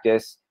can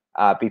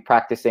be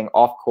practicing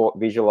off court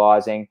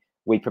visualizing.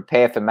 We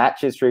prepare for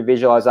matches through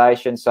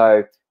visualization.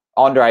 So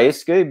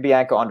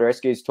Bianca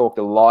Andreescu's talked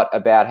a lot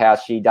about how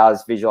she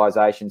does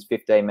visualizations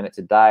 15 minutes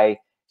a day.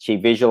 She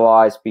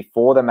visualized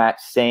before the match,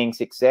 seeing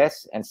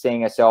success and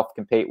seeing herself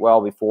compete well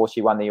before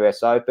she won the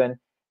US Open.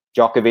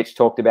 Djokovic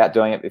talked about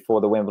doing it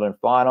before the Wimbledon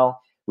final.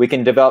 We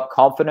can develop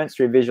confidence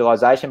through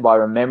visualization by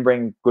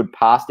remembering good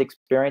past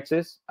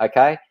experiences,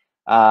 okay?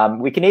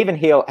 We can even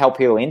help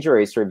heal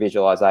injuries through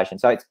visualization.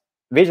 So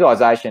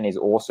visualization is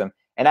awesome.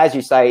 And as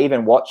you say,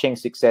 even watching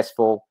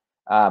successful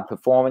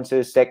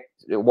performances,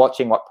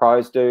 watching what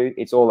pros do,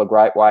 it's all a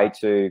great way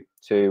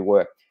to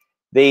work.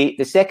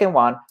 The second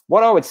one,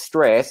 what I would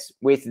stress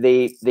with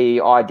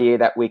the idea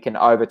that we can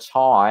over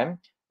time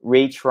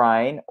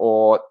retrain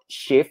or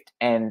shift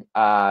and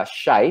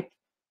shape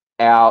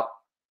our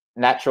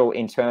natural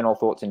internal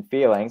thoughts and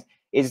feelings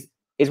is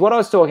what I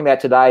was talking about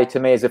today. To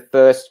me, is the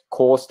first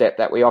core step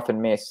that we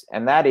often miss,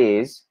 and that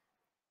is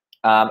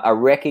a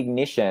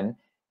recognition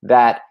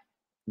that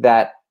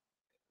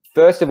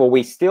first of all,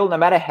 we still, no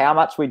matter how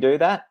much we do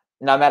that,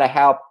 no matter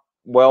how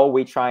well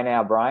we train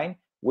our brain,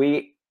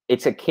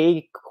 it's a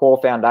key core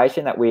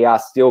foundation that we are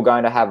still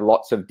going to have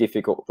lots of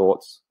difficult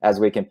thoughts as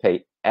we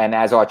compete. And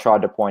as I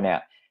tried to point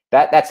out,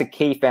 that's a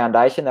key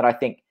foundation that I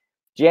think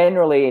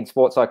generally in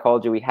sports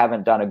psychology, we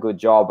haven't done a good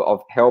job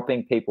of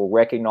helping people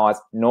recognize,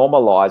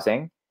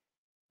 normalizing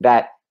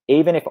that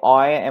even if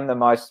I am the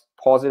most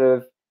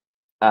positive,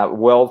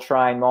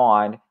 well-trained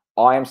mind,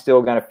 I am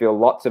still going to feel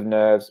lots of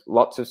nerves,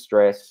 lots of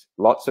stress,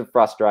 lots of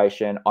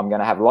frustration. I'm going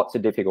to have lots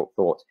of difficult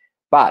thoughts.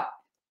 But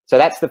so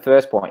that's the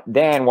first point.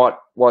 Then what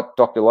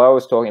Dr. Lowe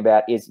was talking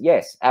about is,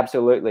 yes,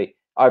 absolutely.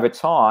 Over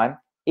time,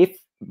 if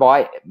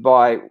by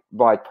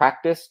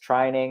practice,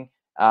 training,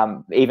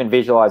 even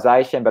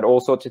visualization, but all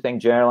sorts of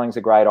things, journaling is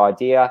a great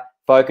idea,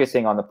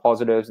 focusing on the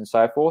positives and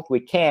so forth, we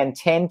can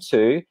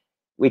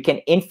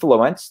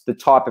influence the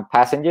type of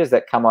passengers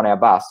that come on our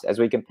bus as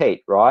we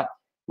compete, right?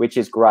 Which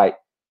is great.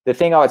 The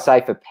thing I would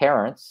say for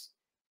parents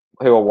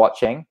who are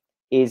watching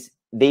is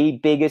the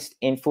biggest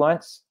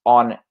influence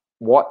on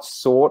what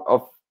sort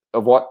of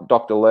what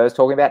Dr. Ler is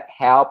talking about,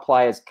 how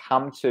players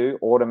come to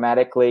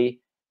automatically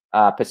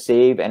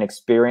perceive and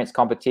experience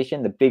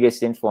competition. The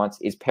biggest influence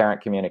is parent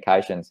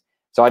communications.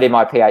 So I did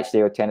my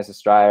PhD with Tennis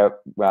Australia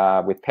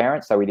with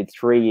parents. So we did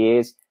 3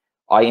 years.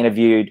 I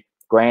interviewed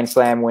Grand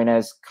Slam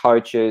winners,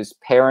 coaches,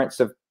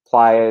 parents of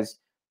players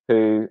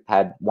who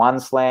had won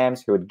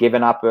slams, who had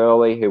given up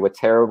early, who were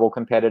terrible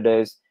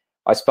competitors.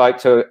 I spoke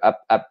to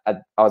I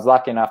was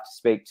lucky enough to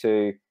speak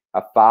to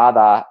a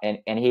father,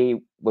 and he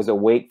was a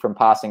week from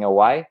passing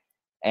away,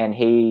 and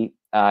he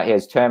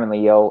is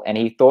terminally ill, and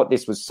he thought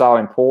this was so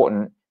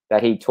important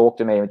that he talked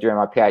to me during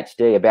my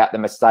PhD about the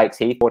mistakes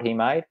he thought he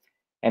made.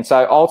 And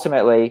so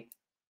ultimately,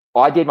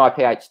 I did my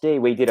PhD.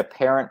 We did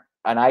an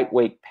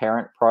 8-week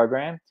parent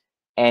program,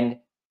 and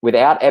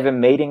without ever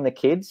meeting the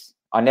kids,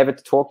 I never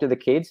talked to the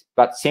kids,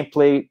 but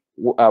simply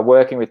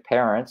working with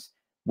parents,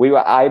 we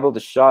were able to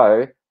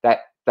show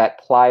that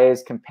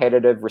players'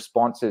 competitive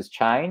responses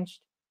changed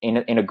in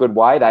a good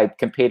way. They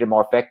competed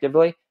more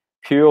effectively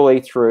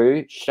purely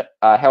through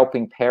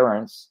helping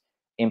parents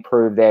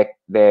improve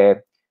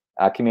their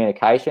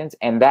communications,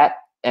 and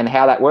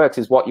how that works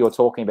is what you're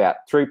talking about.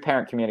 Through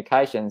parent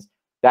communications,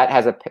 that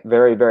has a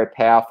very, very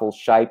powerful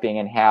shaping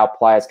in how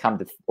players come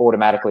to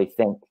automatically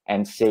think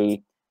and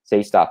see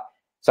stuff.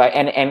 So,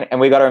 and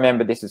we got to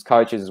remember this as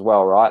coaches as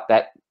well, right?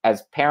 That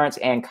as parents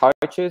and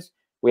coaches,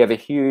 we have a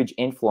huge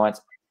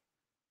influence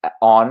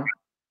on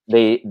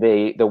the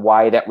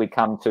way that we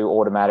come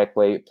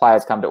to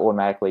players come to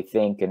automatically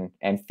think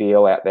and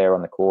feel out there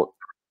on the court.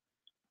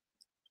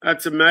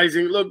 That's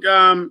amazing. Look,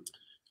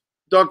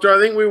 Doctor, I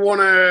think we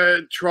want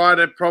to try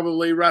to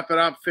probably wrap it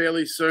up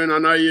fairly soon. I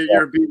know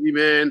you're a busy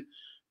man,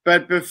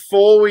 but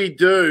before we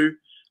do,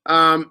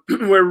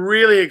 we're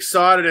really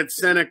excited at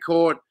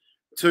Centercourt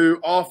to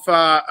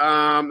offer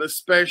a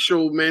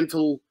special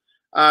mental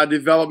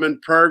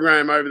development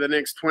program over the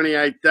next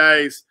 28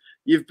 days.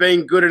 You've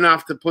been good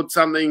enough to put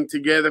something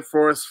together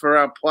for us, for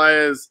our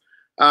players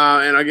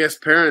and I guess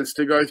parents,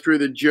 to go through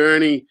the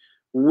journey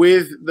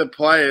with the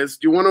players.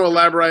 Do you want to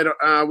elaborate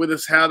with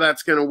us how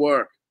that's going to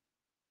work?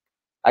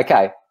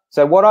 Okay,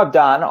 so what I've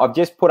done, I've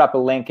just put up a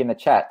link in the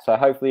chat, so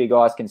hopefully you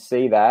guys can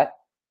see that.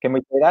 Can we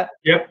see that?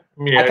 Yep.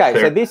 Yeah,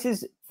 okay, so this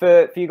is,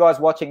 for you guys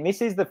watching,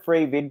 this is the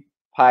free vid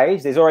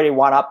page. There's already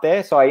one up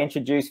there. So I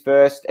introduced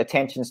first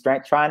attention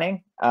strength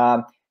training.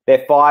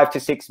 They're 5 to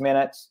 6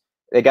 minutes.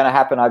 They're going to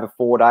happen over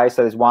 4 days.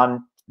 So there's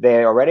one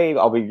there already.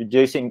 I'll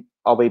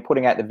be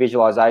putting out the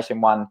visualization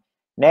one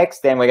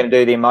next. Then we're going to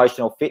do the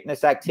emotional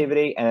fitness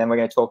activity, and then we're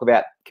going to talk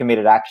about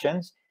committed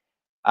actions.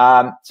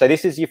 So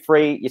this is your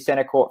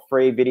Centercourt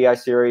free video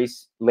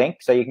series link.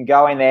 So you can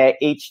go in there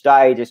each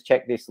day, just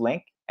check this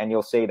link and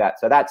you'll see that.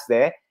 So that's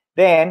there.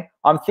 Then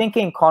I'm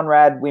thinking,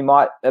 Conrad, we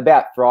might,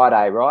 about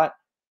Friday, right?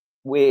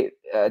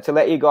 To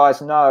let you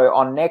guys know,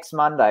 on next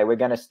Monday, we're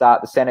going to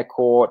start the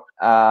Centercourt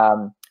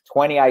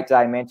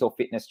 28-day mental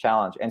fitness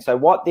challenge. And so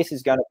what this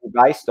is going to be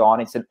based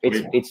on,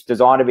 it's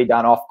designed to be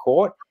done off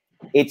court.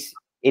 It's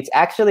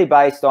actually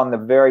based on the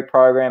very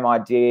program I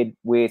did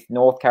with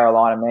North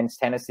Carolina men's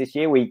tennis this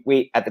year.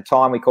 We at the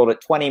time we called it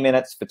 20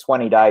 minutes for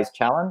 20 days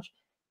challenge.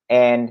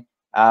 And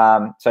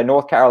so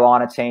North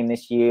Carolina team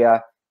this year,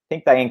 I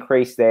think they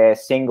increased their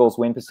singles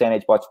win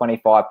percentage by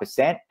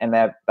 25%, and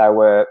they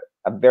were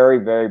a very,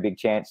 very big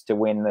chance to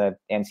win the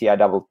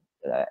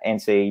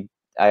NCAA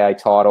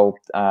title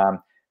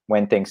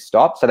when things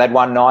stopped. So they'd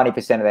won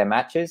 90% of their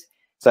matches.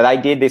 So they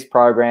did this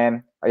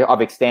program.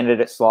 I've extended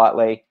it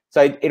slightly.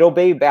 So it'll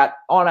be about,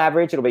 on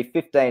average, it'll be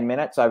 15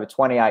 minutes over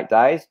 28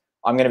 days.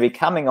 I'm going to be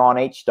coming on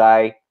each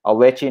day. I'll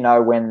let you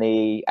know when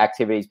the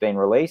activity's been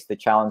released, the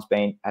challenge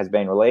has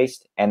been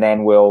released, and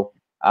then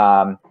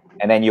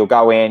then you'll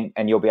go in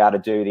and you'll be able to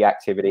do the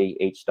activity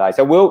each day.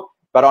 So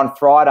but on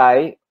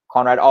Friday,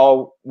 Conrad,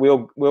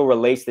 we'll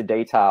release the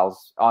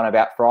details on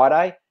about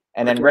Friday,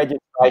 and then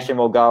registration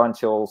will go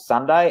until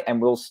Sunday,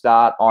 and we'll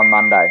start on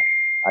Monday.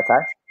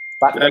 Okay.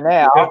 But for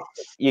now,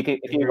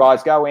 if you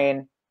guys go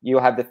in, you'll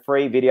have the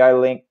free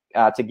video link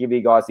to give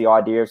you guys the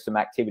idea of some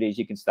activities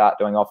you can start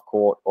doing off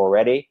court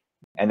already.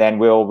 And then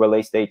we'll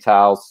release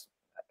details,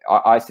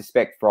 I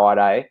suspect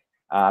Friday.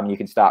 You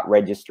can start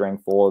registering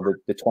for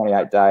the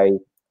 28-day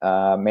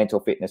mental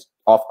fitness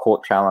off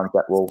court challenge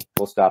that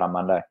will start on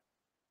Monday.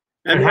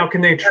 And how can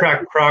they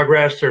track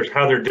progress, or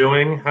how they're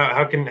doing?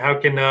 How can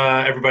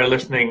everybody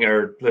listening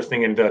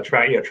and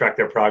track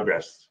their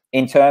progress?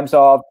 In terms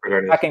of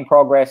tracking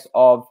progress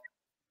of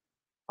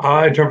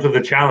In terms of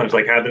the challenge,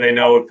 like how do they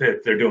know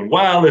if they're doing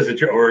well? Is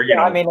it, or you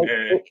know? I mean,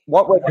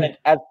 what we're going to,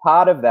 as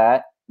part of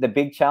that, the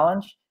big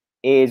challenge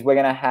is we're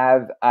going to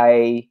have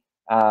a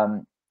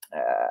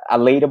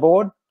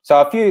leaderboard. So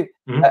a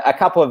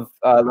couple of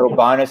little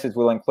bonuses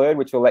we'll include,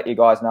 which we'll let you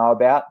guys know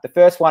about. The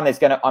first one is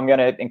I'm going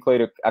to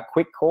include a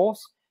quick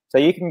course, so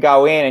you can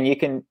go in and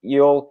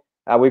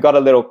we've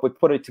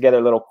put it together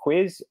a little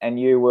quiz, and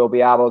you will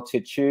be able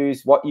to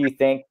choose what you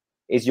think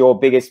is your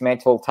biggest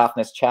mental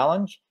toughness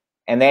challenge.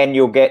 And then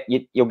you'll get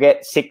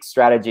 6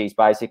 strategies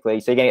basically.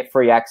 So you're gonna get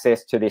free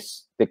access to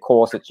the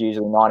course. It's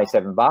usually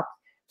 $97.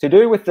 To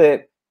do with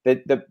the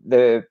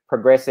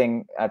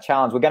progressing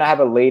challenge, we're gonna have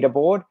a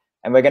leaderboard,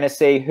 and we're gonna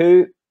see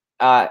who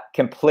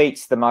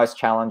completes the most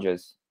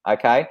challenges.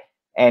 Okay,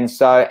 and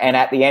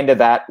at the end of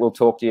that, we'll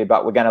talk to you.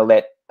 But we're gonna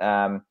let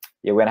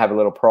we're gonna have a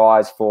little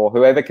prize for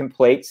whoever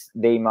completes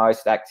the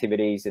most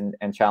activities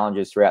and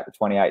challenges throughout the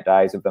 28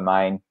 days of the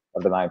main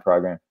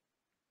program.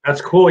 That's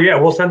cool. Yeah,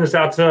 we'll send this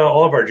out to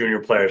all of our junior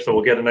players, so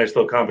we'll get a nice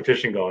little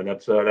competition going.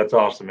 That's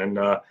awesome. And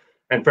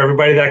for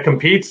everybody that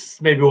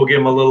competes, maybe we'll give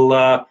them a little.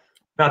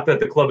 Not that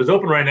the club is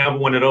open right now, but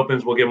when it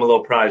opens, we'll give them a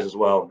little prize as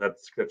well.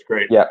 That's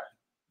great. Yeah.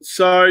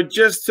 So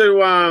just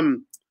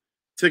to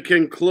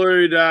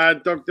conclude,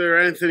 Dr.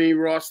 Anthony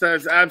Ross,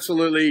 that's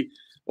absolutely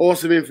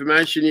awesome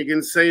information. You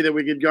can see that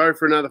we could go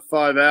for another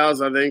 5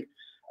 hours, I think.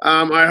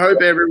 I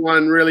hope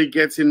everyone really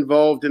gets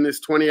involved in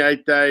this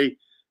 28-day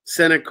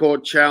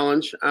Centercourt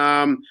challenge.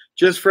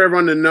 Just for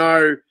everyone to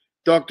know,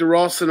 Dr.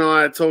 Ross and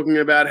I are talking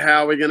about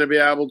how we're going to be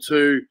able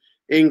to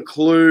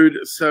include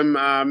some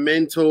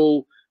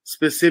mental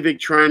specific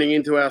training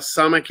into our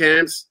summer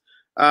camps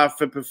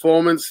for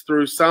performance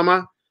through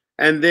summer,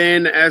 and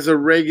then as a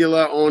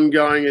regular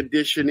ongoing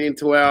addition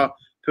into our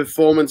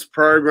performance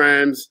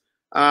programs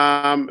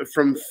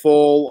from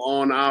fall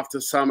on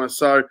after summer.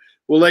 So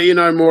we'll let you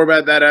know more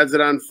about that as it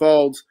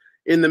unfolds.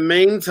 In the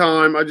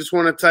meantime, I just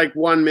want to take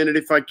 1 minute,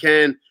 if I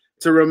can,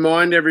 to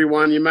remind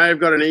everyone, you may have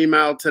got an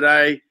email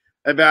today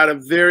about a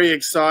very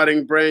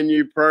exciting brand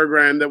new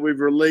program that we've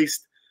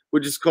released,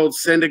 which is called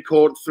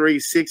Centercourt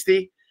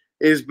 360.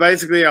 It is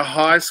basically a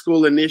high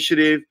school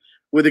initiative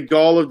with a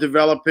goal of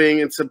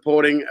developing and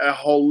supporting a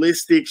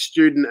holistic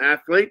student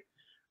athlete,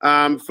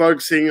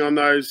 focusing on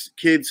those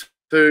kids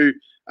who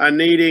are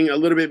needing a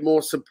little bit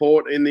more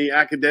support in the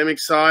academic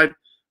side,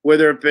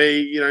 whether it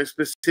be,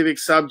 specific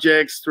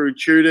subjects through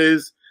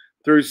tutors,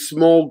 through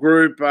small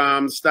group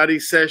study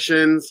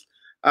sessions,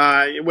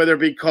 whether it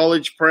be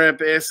college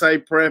prep, essay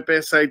prep,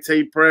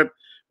 SAT prep,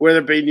 whether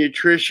it be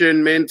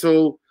nutrition,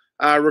 mental,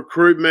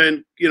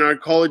 recruitment,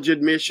 college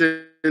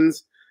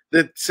admissions.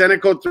 The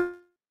Centercourt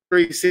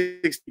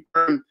 360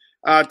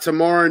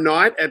 tomorrow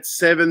night at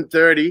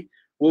 7:30,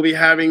 we'll be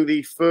having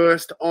the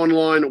first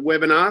online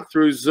webinar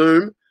through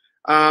Zoom.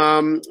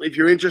 If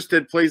you're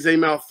interested, please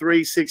email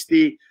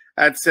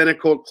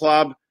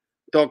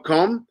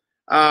 360@centercourtclub.com.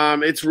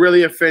 It's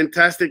really a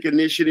fantastic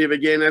initiative,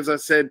 again, as I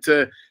said,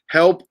 to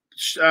help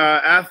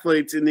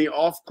athletes in the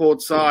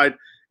off-court side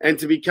and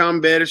to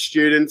become better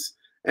students.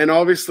 And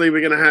obviously,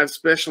 we're going to have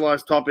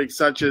specialized topics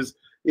such as,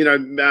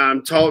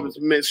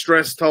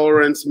 stress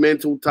tolerance,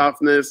 mental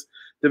toughness,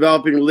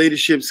 developing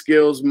leadership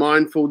skills,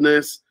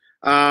 mindfulness,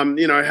 how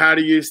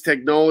to use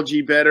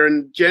technology better,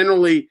 and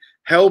generally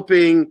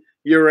helping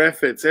your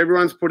efforts.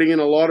 Everyone's putting in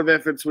a lot of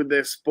efforts with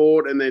their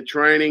sport and their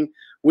training.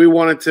 We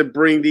wanted to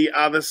bring the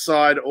other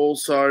side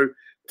also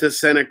to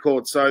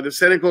Centercourt. So the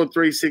Centercourt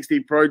 360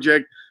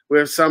 project, we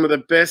have some of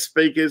the best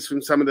speakers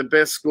from some of the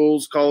best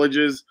schools,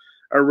 colleges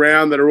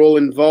around that are all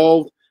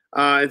involved.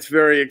 It's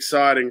very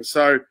exciting.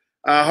 So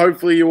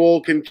hopefully you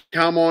all can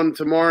come on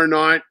tomorrow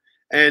night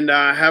and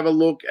have a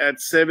look at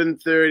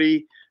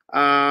 7:30.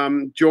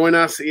 Join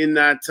us in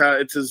that.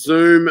 It's a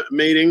Zoom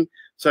meeting.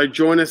 So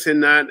join us in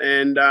that,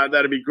 and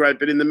that'll be great.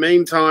 But in the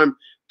meantime,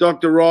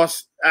 Dr.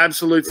 Ross,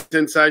 absolute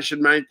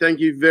sensation, mate. Thank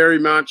you very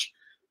much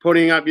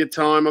putting up your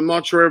time. I'm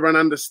not sure everyone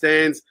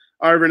understands.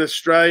 Over in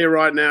Australia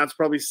right now, it's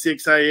probably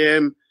 6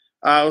 a.m.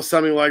 Or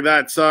something like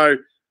that. So,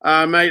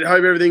 mate,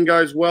 hope everything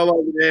goes well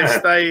over there.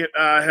 Stay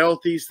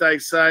healthy, stay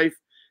safe,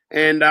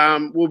 and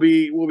we'll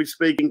be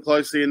speaking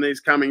closely in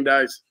these coming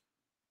days.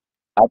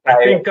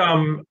 Okay.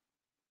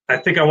 I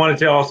think I wanted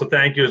to also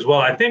thank you as well.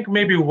 I think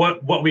maybe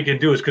what we can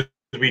do is, because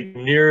we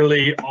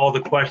nearly all the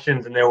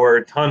questions, and there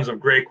were tons of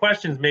great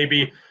questions.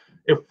 Maybe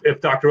if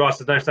Dr. Ross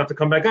is nice enough to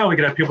come back on, we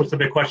could have people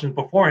submit questions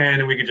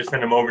beforehand, and we could just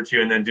send them over to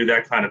you, and then do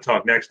that kind of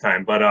talk next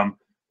time. But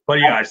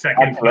yeah, I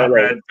second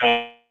Conrad.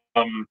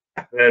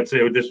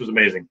 This was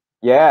amazing.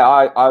 Yeah,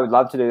 I would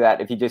love to do that.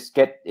 If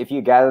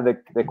you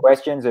gather the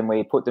questions and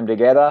we put them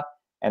together,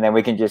 and then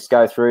we can just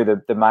go through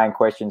the main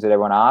questions that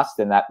everyone asked,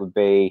 then that would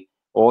be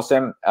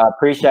awesome.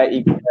 Appreciate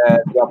you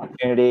the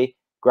opportunity.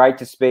 Great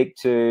to speak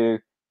to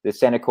the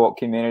Centercourt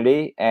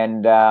community,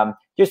 and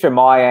just from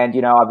my end,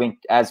 I've been,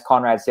 as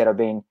Conrad said,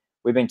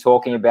 we've been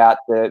talking about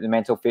the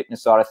mental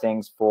fitness side of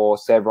things for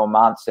several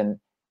months, and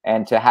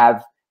to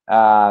have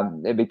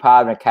be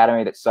part of an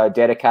academy that's so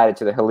dedicated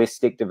to the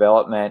holistic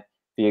development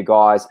for you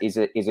guys is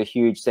a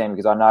huge thing,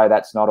 because I know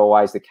that's not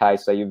always the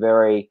case. So you're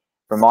very,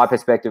 from my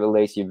perspective, at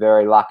least, you're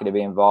very lucky to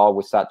be involved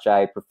with such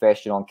a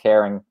professional and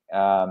caring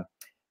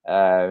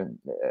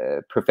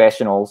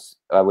professionals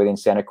within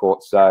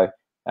Centercourt. So,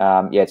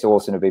 yeah, it's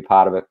awesome to be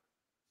part of it.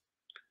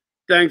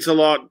 Thanks a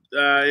lot,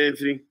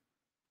 Anthony.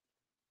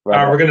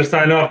 Right. We're going to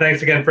sign off.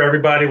 Thanks again for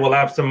everybody. We'll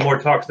have some more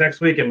talks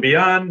next week and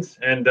beyond.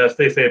 And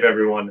stay safe,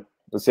 everyone.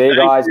 We'll see you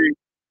guys.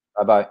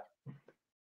 Bye-bye.